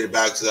said, just get it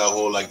back to that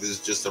whole, like, this is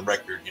just a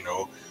record, you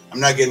know. I'm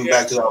not getting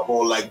back to that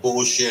whole, like,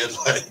 bullshit,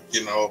 like,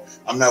 you know,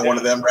 I'm not one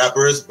of them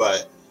rappers,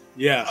 but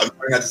I'm trying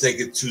not to take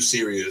it too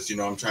serious, you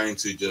know. I'm trying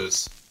to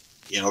just,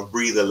 you know,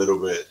 breathe a little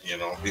bit, you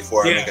know,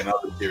 before I make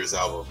another serious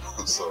album.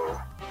 So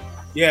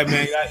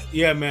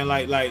man,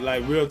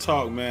 like real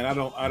talk, man. I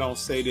don't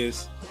say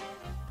this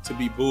to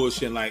be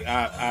bullshit. Like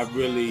I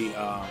really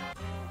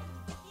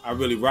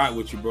rock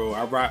with you, bro.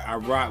 I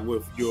rock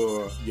with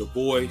your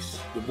voice.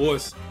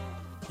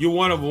 You're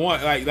one of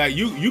one. Like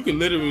you can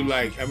literally,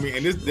 like, I mean,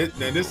 and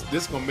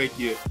this gonna make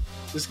you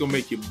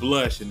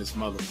blush in this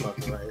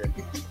motherfucker right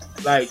here.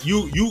 Like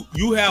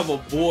you have a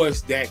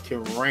voice that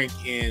can rank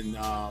in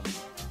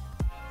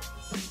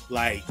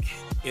like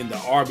in the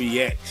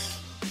RBX.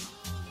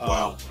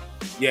 Wow.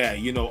 Yeah,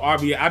 you know,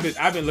 RBX.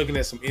 I've been looking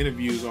at some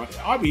interviews on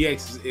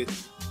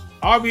RBX.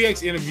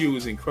 RBX interview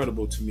is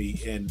incredible to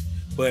me,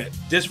 but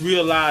just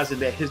realizing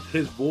that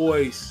his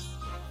voice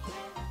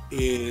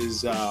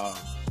is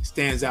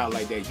stands out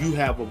like that. You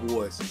have a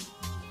voice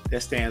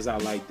that stands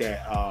out like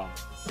that. Wow,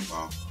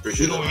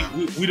 appreciate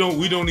that. We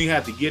don't even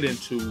have to get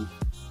into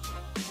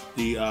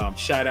the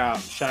shout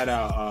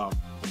out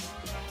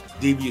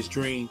Devious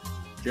Dream,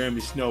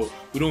 Jeremy Snow.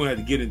 We don't have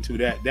to get into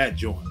that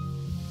joint.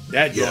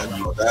 That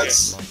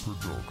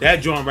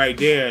joint right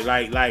there,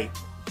 like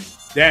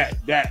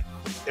that.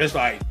 It's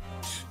like,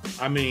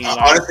 I mean,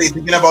 honestly,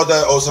 thinking about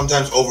that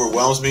sometimes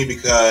overwhelms me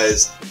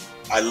because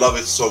I love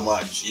it so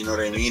much. You know what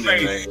I mean?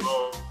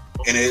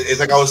 And it's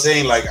like I was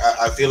saying, like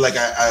I feel like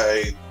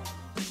I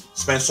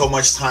spent so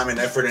much time and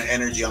effort and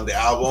energy on the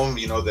album,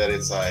 you know, that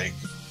it's like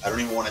I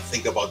don't even want to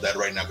think about that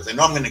right now because I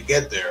know I'm gonna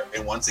get there,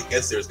 and once it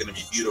gets there, it's gonna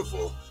be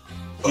beautiful.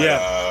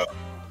 But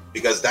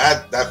because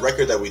that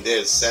record that we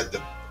did set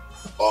the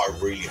bar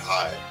really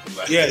high.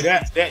 Like,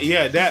 that's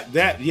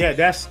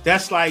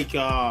like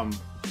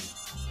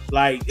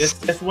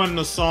it's one of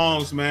the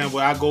songs, man,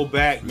 where I go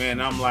back, man.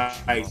 I'm like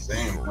I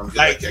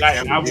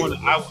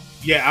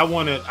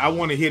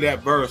want to hear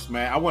that verse,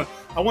 man. I want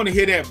to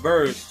hear that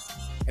verse,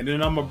 and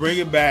then I'm gonna bring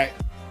it back,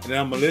 and then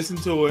I'm gonna listen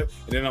to it,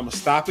 and then I'm gonna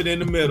stop it in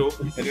the middle,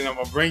 and then I'm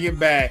gonna bring it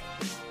back,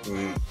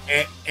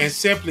 and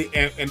simply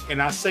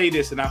and I say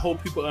this, and I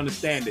hope people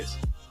understand this.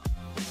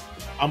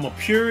 I'm a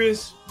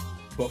purist,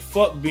 but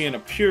fuck being a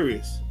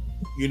purist,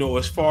 you know,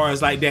 as far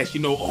as like that,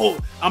 you know.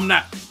 I'm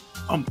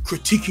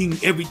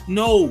critiquing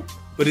no,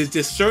 but it's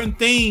just certain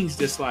things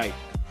that's like,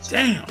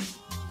 damn,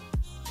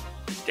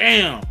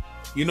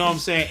 you know what I'm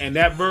saying? And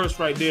that verse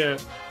right there,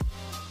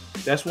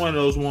 that's one of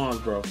those ones,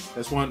 bro.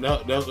 That's one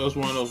of those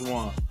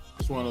ones.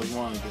 It's one of those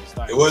ones that's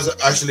like, it was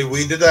actually,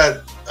 we did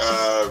that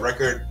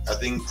record, I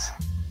think,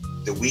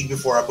 the week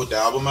before I put the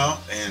album out,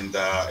 and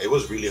it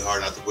was really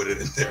hard not to put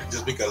it in there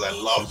just because I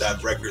love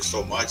that record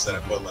so much that I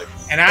felt like.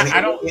 And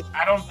I don't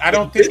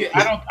think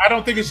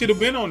it should have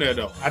been on there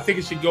though. I think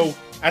it should go.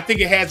 I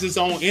think it has its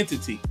own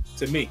entity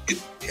to me.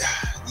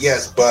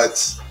 Yes,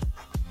 but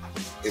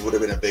it would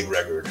have been a big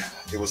record.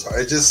 It was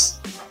hard. It just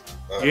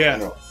I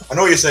know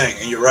what you're saying,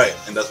 and you're right,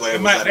 and that's why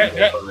that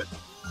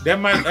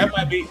might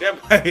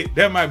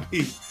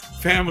be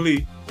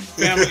family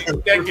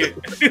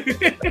second.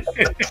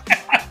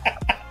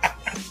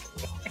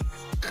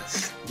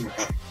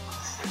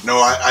 No,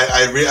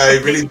 I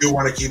really do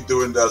want to keep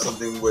doing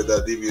something with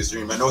Devious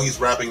Dream. I know he's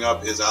wrapping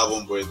up his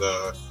album with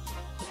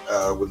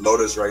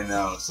Lotus right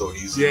now, so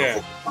he's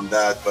focused on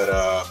that. But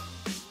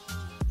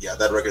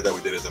that record that we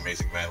did is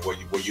amazing, man.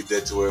 What you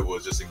did to it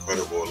was just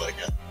incredible. Like,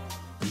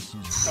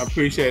 I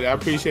appreciate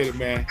it,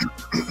 man.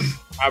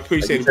 I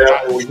appreciate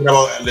it. We talk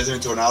about listening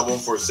to an album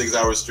for 6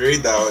 hours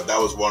straight. That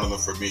was one of them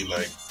for me.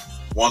 Like,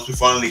 once we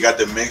finally got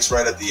the mix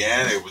right at the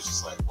end, it was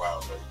just like, wow.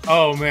 Like,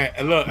 oh man,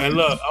 and look, I'm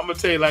gonna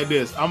tell you like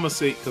this. I'm gonna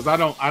say, because I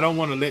don't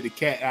want to let the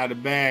cat out of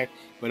the bag,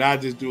 but I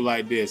just do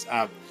like this.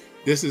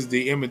 This is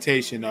the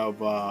imitation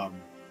of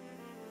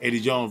Eddy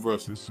Jones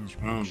verse. This is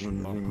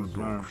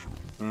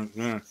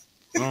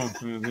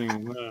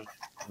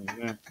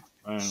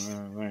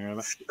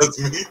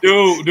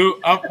dude,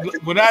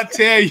 when I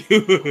tell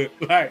you,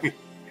 like,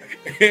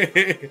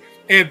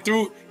 and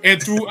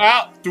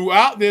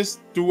throughout this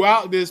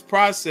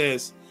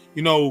process,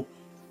 you know,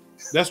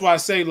 that's why I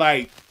say,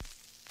 like,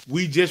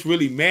 we just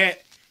really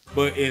met,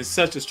 but in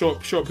such a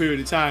short period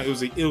of time, it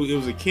was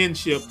a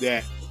kinship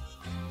that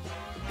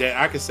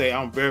I could say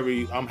I'm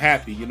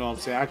happy. You know what I'm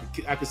saying?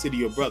 I consider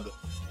you a brother,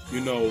 you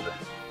know.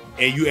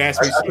 And you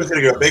asked me, I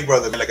consider you a big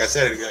brother. Like I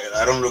said,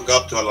 I don't look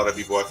up to a lot of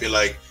people. I feel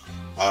like,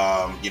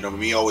 you know,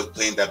 me always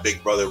playing that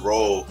big brother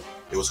role,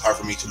 it was hard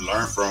for me to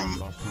learn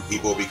from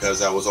people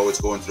because I was always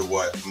going through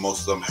what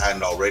most of them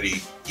hadn't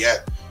already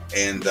yet.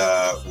 And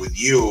with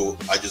you,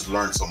 I just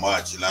learned so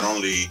much. And not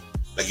only,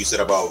 like you said,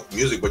 about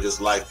music, but just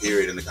life,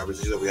 period. And the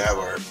conversations that we have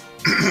are,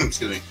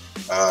 excuse me,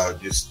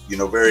 just, you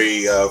know,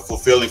 very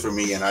fulfilling for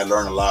me. And I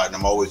learn a lot. And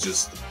I'm always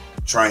just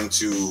trying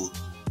to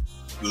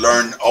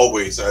learn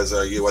always as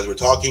we're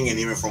talking, and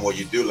even from what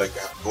you do, like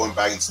going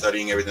back and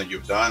studying everything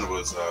you've done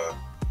was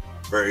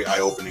very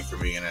eye-opening for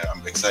me. And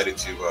I'm excited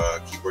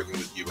to keep working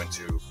with you and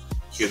to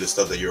hear the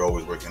stuff that you're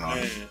always working on.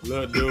 Man,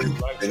 little dude,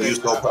 like The new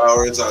soul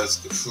powers,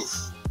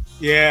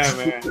 yeah,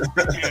 man.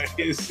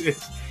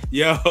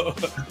 Yo,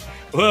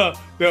 well,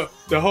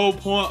 the whole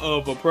point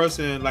of a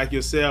person like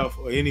yourself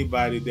or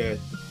anybody that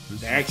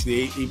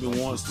actually even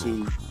wants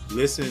to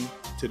listen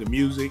to the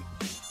music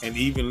and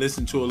even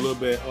listen to a little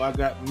bit,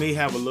 may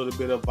have a little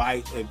bit of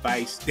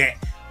advice that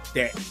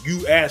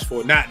you asked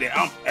for, not that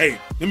hey,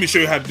 let me show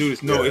you how to do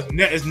this. No,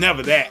 it's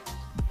never that.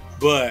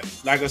 But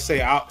like I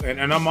say,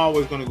 and I'm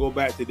always going to go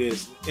back to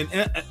this,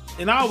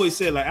 and I always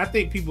say, like, I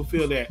think people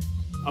feel that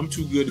I'm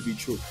too good to be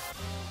true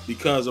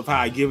because of how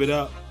I give it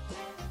up.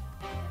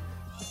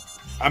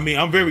 I mean,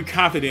 I'm very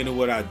confident in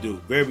what I do,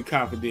 very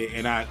confident,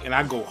 and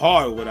I go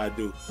hard at what I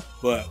do.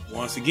 But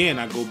once again,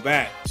 I go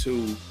back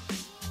to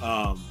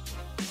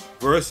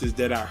verses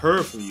that I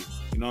heard from you.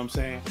 You know what I'm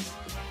saying?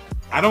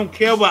 I don't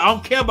care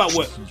about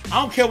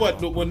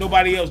what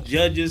nobody else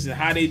judges and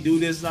how they do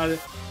this and all that.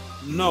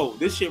 No,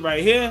 this shit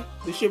right here,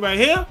 this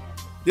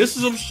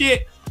is some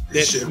shit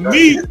that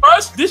me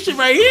first. This shit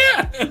right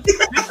here,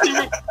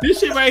 this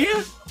shit right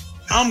here.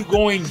 I'm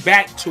going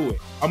back to it.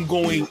 I'm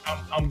going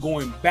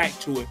back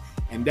to it,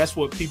 and that's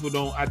what people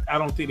don't. I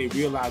don't think they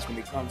realize when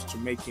it comes to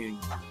making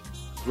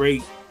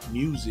great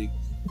music,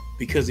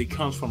 because it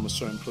comes from a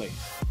certain place.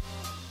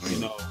 You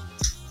know.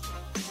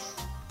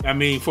 I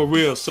mean, for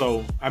real.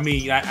 So, I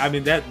mean,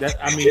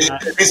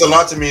 it means a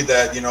lot to me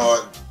that, you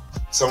know,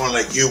 someone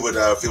like you would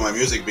feel my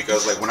music,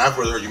 because like when I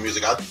first heard your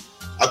music, I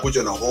put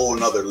you on a whole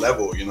nother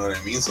level. You know what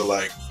I mean? So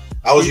like,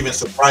 I was even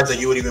surprised that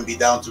you would even be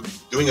down to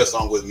doing a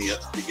song with me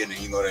at the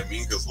beginning. You know what I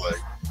mean? Because like,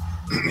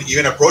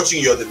 even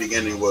approaching you at the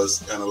beginning was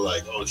kind of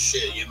like, oh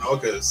shit, you know,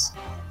 because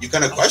you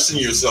kind of question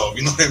yourself.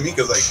 You know what I mean?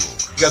 Because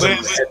like, you guys are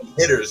heavy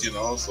hitters, you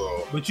know.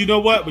 So, but you know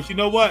what?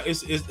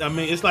 It's I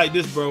mean, it's like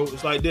this, bro.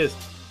 It's like this.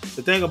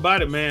 The thing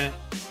about it, man,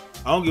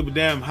 I don't give a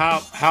damn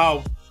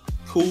how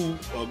cool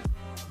or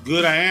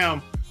good I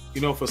am,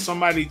 you know, for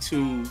somebody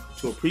to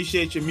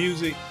appreciate your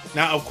music.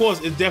 Now, of course,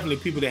 it's definitely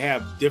people that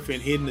have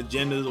different hidden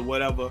agendas or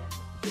whatever.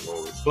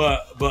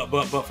 But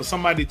for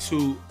somebody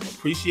to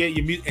appreciate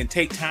your music and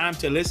take time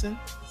to listen,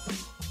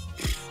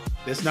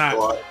 that's not.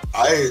 Well,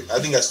 I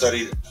think I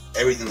studied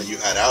everything that you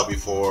had out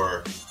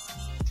before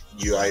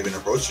I even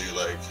approached you.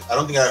 Like, I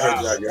don't think I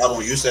heard that your album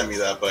when you sent me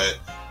that, but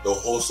the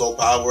whole Soul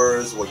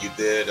Powers, what you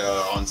did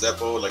on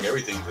Zeppo, like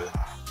everything,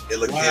 it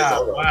looked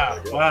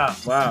good.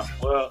 Wow.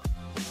 Well,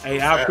 hey,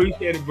 I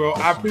appreciate it, bro.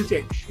 I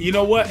appreciate it. You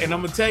know what? And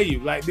I'm gonna tell you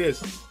like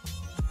this.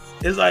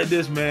 It's like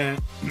this, man.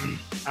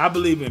 I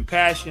believe in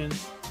passion.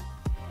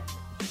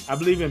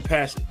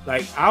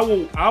 Like I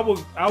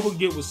will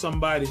get with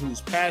somebody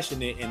who's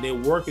passionate and they're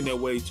working their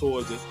way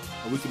towards it,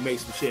 and we can make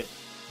some shit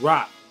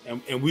rock,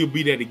 and we'll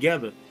be there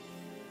together.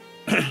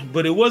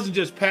 But it wasn't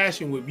just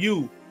passion with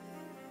you,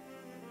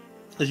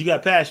 because you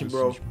got passion,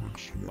 bro.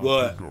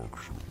 But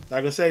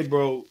like I say,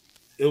 bro,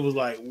 it was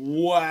like,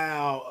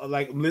 wow,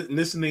 like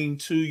listening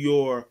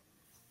to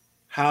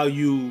how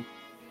you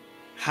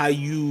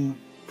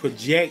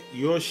project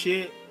your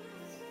shit,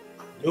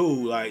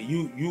 dude. Like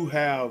you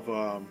have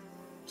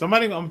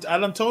somebody. I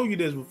done told you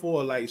this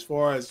before. Like as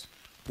far as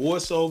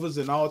voiceovers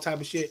and all type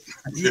of shit,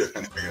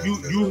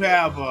 you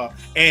have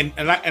and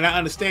I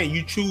understand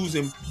you choose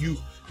and you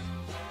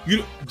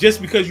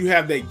just because you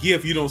have that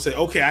gift, you don't say,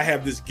 okay, I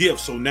have this gift,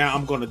 so now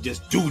I'm gonna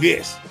just do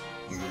this.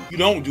 You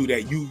don't do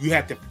that. You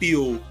have to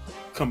feel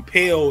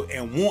compelled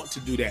and want to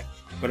do that.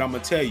 But I'm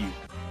gonna tell you,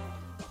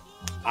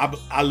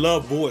 I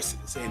love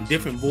voices and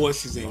different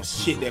voices and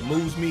shit that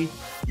moves me.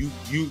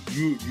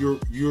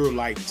 You're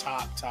like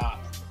top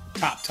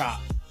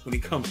when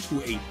it comes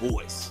to a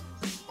voice.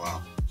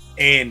 Wow.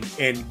 And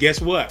guess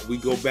what? We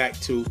go back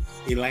to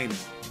Elena,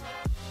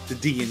 the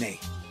DNA,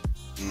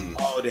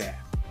 all that.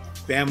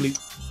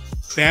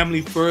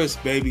 Family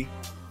first, baby.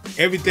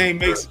 Everything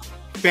makes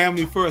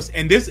family first.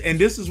 And this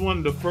is one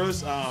of the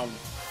first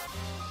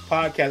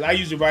podcasts. I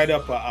usually write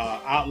up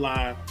a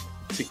outline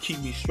to keep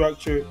me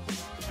structured.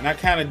 And I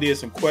kind of did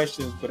some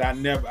questions, but I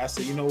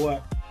said, you know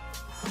what?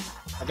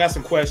 I got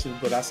some questions,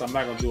 but I said, I'm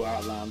not going to do an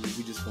outline.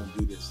 We just going to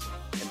do this.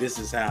 And this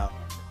is how.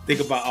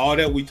 Think about all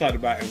that we talked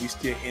about, and we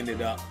still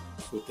ended up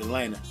with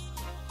Elena.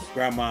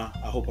 Grandma,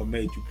 I hope I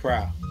made you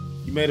proud.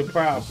 You made her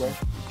proud, bro.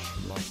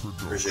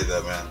 Appreciate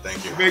that, man.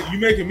 Thank you. You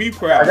making me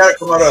proud. I gotta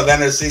come out to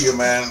Atlanta to see you,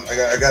 man.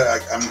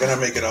 I'm gonna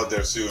make it out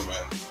there soon,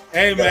 man.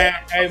 Hey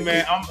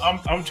man.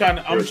 I'm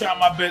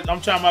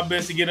trying my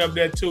best to get up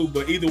there too.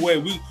 But either way,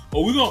 we're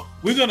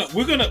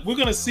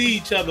gonna see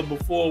each other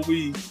before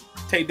we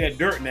take that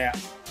dirt nap.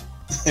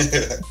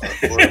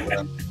 Of course,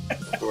 man.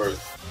 Of course.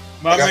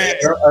 I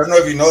don't know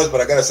if you know this,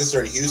 but I got a sister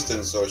in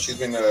Houston, so she's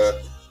been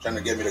trying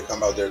to get me to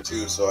come out there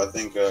too. So I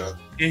think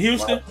in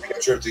Houston, take a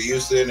trip to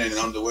Houston, and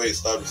on the way,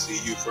 stop to see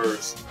you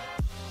first.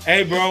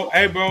 Hey bro,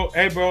 and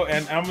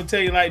I'm gonna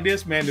tell you like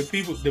this, man. The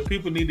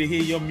people need to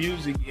hear your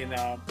music in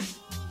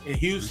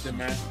Houston,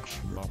 man.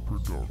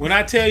 When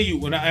I tell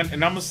you, and I'm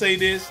gonna say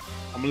this,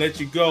 I'm gonna let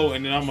you go,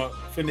 and then I'm gonna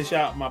finish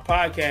out my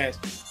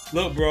podcast.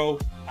 Look, bro,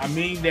 I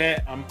mean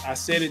that. I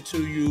said it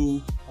to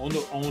you on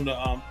the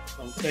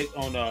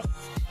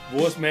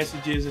voice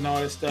messages and all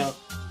that stuff.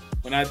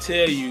 When I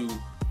tell you,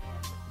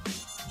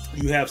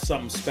 you have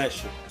something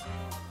special.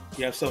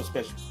 You have something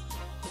special.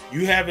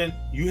 You haven't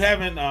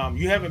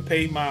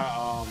paid my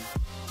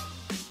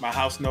my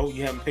house note.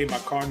 You haven't paid my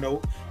car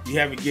note. You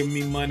haven't given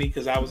me money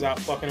because I was out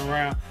fucking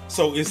around.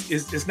 So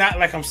it's not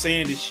like I'm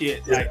saying this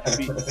shit like to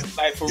be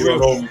like for real.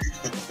 Know me.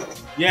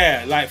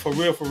 Yeah, like for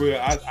real.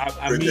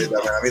 I mean that,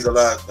 man. That means a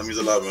lot. That means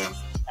a lot, man.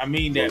 I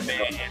mean that,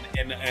 man.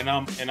 And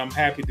I'm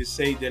happy to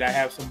say that I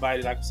have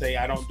somebody, like I say,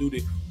 I don't do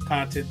the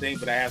content thing,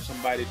 but I have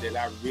somebody that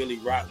I really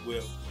rock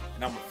with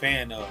and I'm a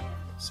fan of.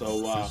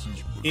 So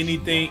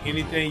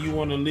anything you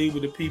want to leave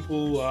with the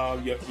people,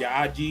 your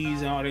IGs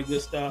and all that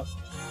good stuff.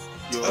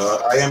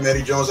 I am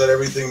Eddy Jones at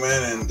everything,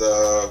 man, and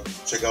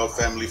check out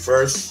Family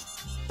First.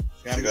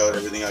 Check out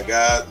everything I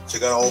got.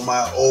 Check out all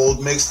my old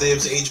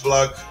mixtapes, H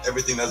Block,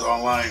 everything that's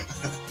online.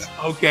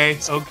 Okay.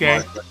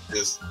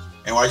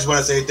 And I just want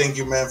to say thank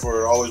you, man,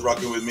 for always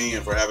rocking with me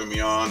and for having me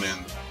on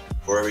and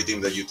for everything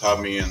that you taught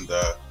me. And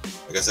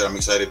like I said, I'm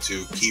excited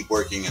to keep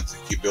working and to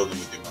keep building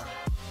with you, man.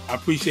 I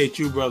appreciate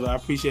you, brother. I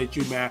appreciate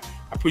you, man.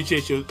 I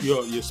appreciate your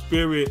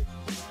spirit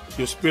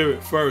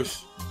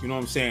first. You know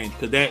what I'm saying?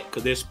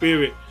 Because that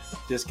spirit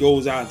just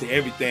goes out to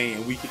everything,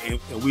 and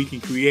we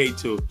can create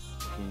too.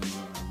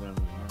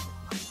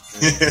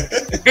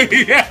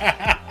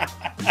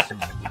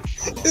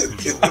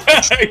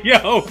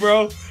 Yo,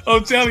 bro,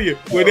 I'm telling you,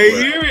 when they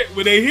hear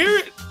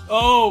it,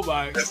 oh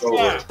my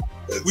God,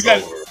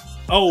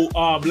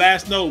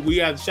 last note, we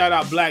got to shout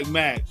out Black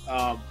Mac.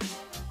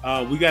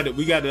 We got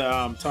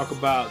to talk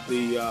about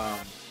the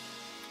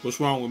what's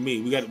wrong with me.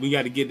 We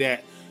got to get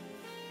that.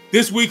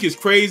 This week is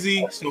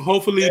crazy, so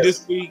hopefully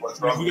this week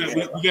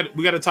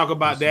we got to talk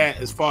about that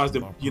as far as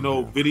the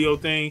video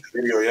thing.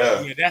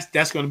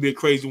 That's going to be a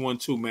crazy one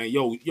too, man.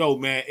 Yo,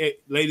 man,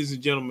 ladies and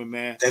gentlemen,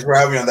 man. Thanks for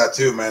having me on that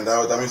too, man.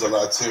 That means a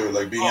lot too.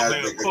 Like being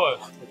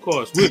of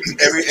course.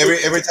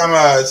 every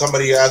time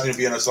somebody asks me to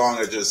be in a song,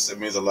 it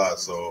means a lot.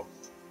 So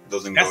it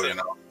doesn't go,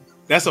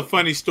 That's a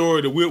funny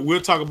story. That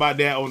we'll talk about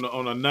that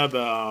on another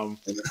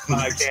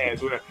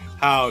podcast where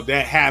how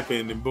that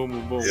happened and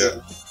boom. Yeah.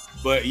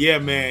 But yeah,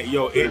 man,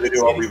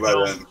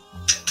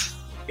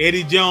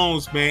 Eddy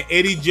Jones, man.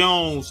 Eddy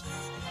Jones.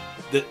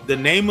 The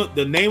name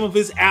of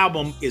his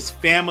album is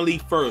Family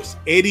First.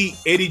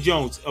 Eddy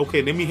Jones.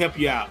 Okay, let me help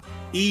you out.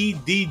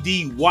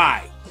 EDDY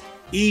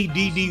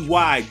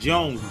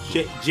Jones.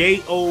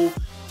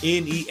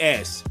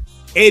 JONES.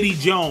 Eddy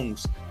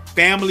Jones.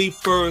 Family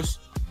First.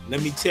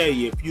 Let me tell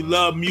you, if you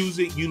love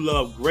music, you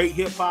love great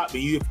hip hop,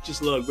 and you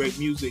just love great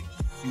music,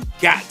 you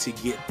got to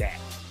get that.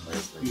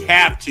 You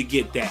have to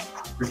get that.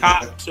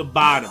 Top to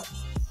bottom.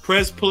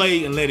 Press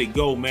play and let it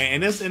go,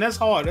 man. And that's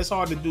hard. That's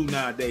hard to do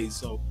nowadays.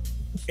 So,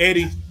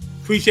 Eddy,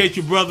 appreciate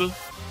you, brother.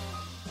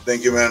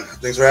 Thank you, man.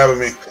 Thanks for having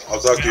me.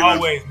 I'll talk to you,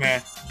 always,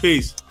 man.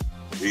 Peace.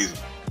 Easy.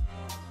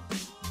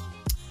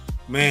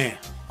 Man,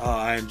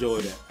 I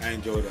enjoyed that. I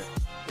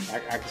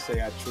can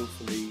say I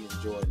truthfully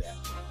enjoyed that.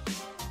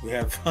 We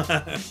have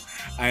fun.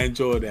 I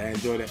enjoyed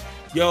that.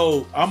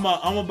 Yo, I'm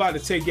about to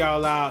take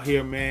y'all out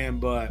here, man,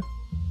 but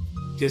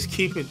just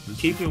keeping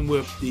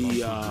with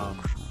the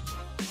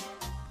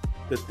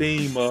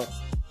theme of,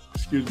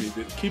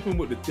 keeping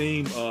with the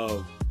theme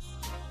of,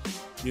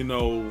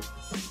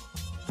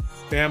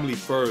 family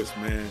first,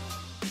 man.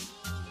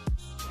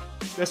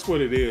 That's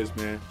what it is,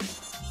 man.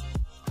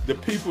 The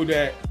people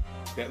that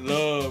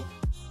love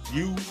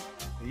you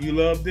and you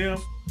love them,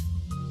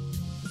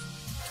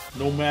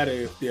 no matter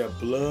if they're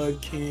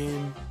blood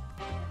kin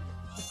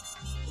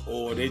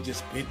or they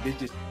just been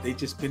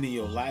in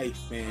your life,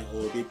 man,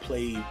 or they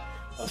played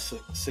a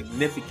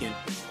significant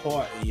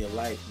part in your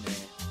life, man.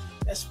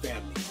 That's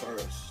family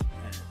first,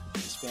 man.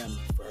 It's family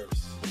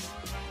first. You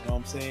know what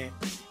I'm saying?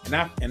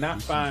 And I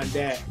find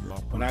that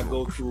when I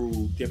go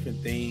through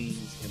different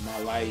things in my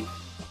life,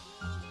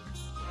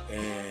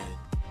 and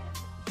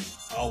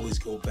I always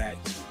go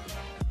back to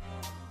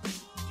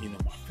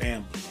my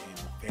family,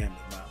 man.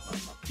 My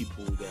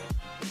people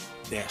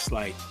that's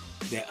like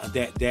that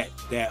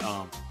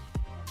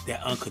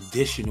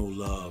unconditional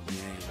love,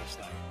 man. It's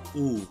like,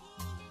 ooh,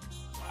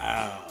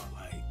 wow,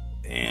 like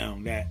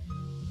damn, that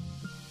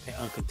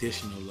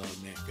unconditional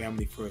love, man.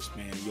 Family first,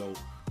 man. Yo,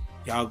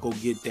 y'all go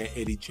get that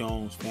Eddy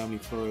Jones Family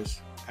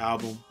First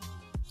album.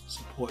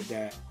 Support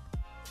that.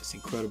 It's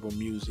incredible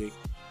music.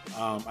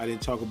 I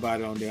didn't talk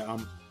about it on there.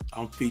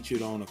 I'm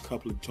featured on a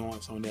couple of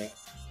joints on that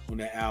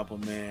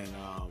album, man.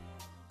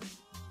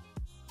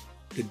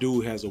 The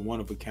dude has a one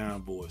of a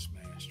kind voice,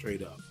 man.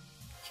 Straight up.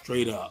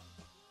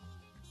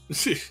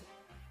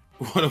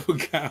 One of a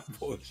kind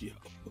voice, yo.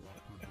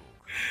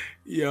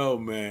 Yo,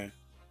 man.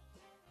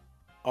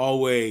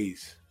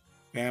 Always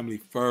family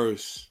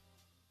first.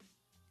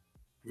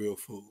 Real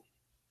food.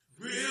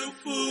 Real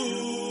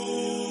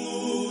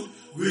food.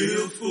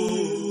 Real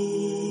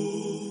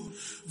food.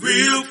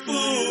 Real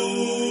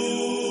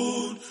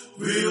food.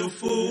 Real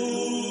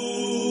food.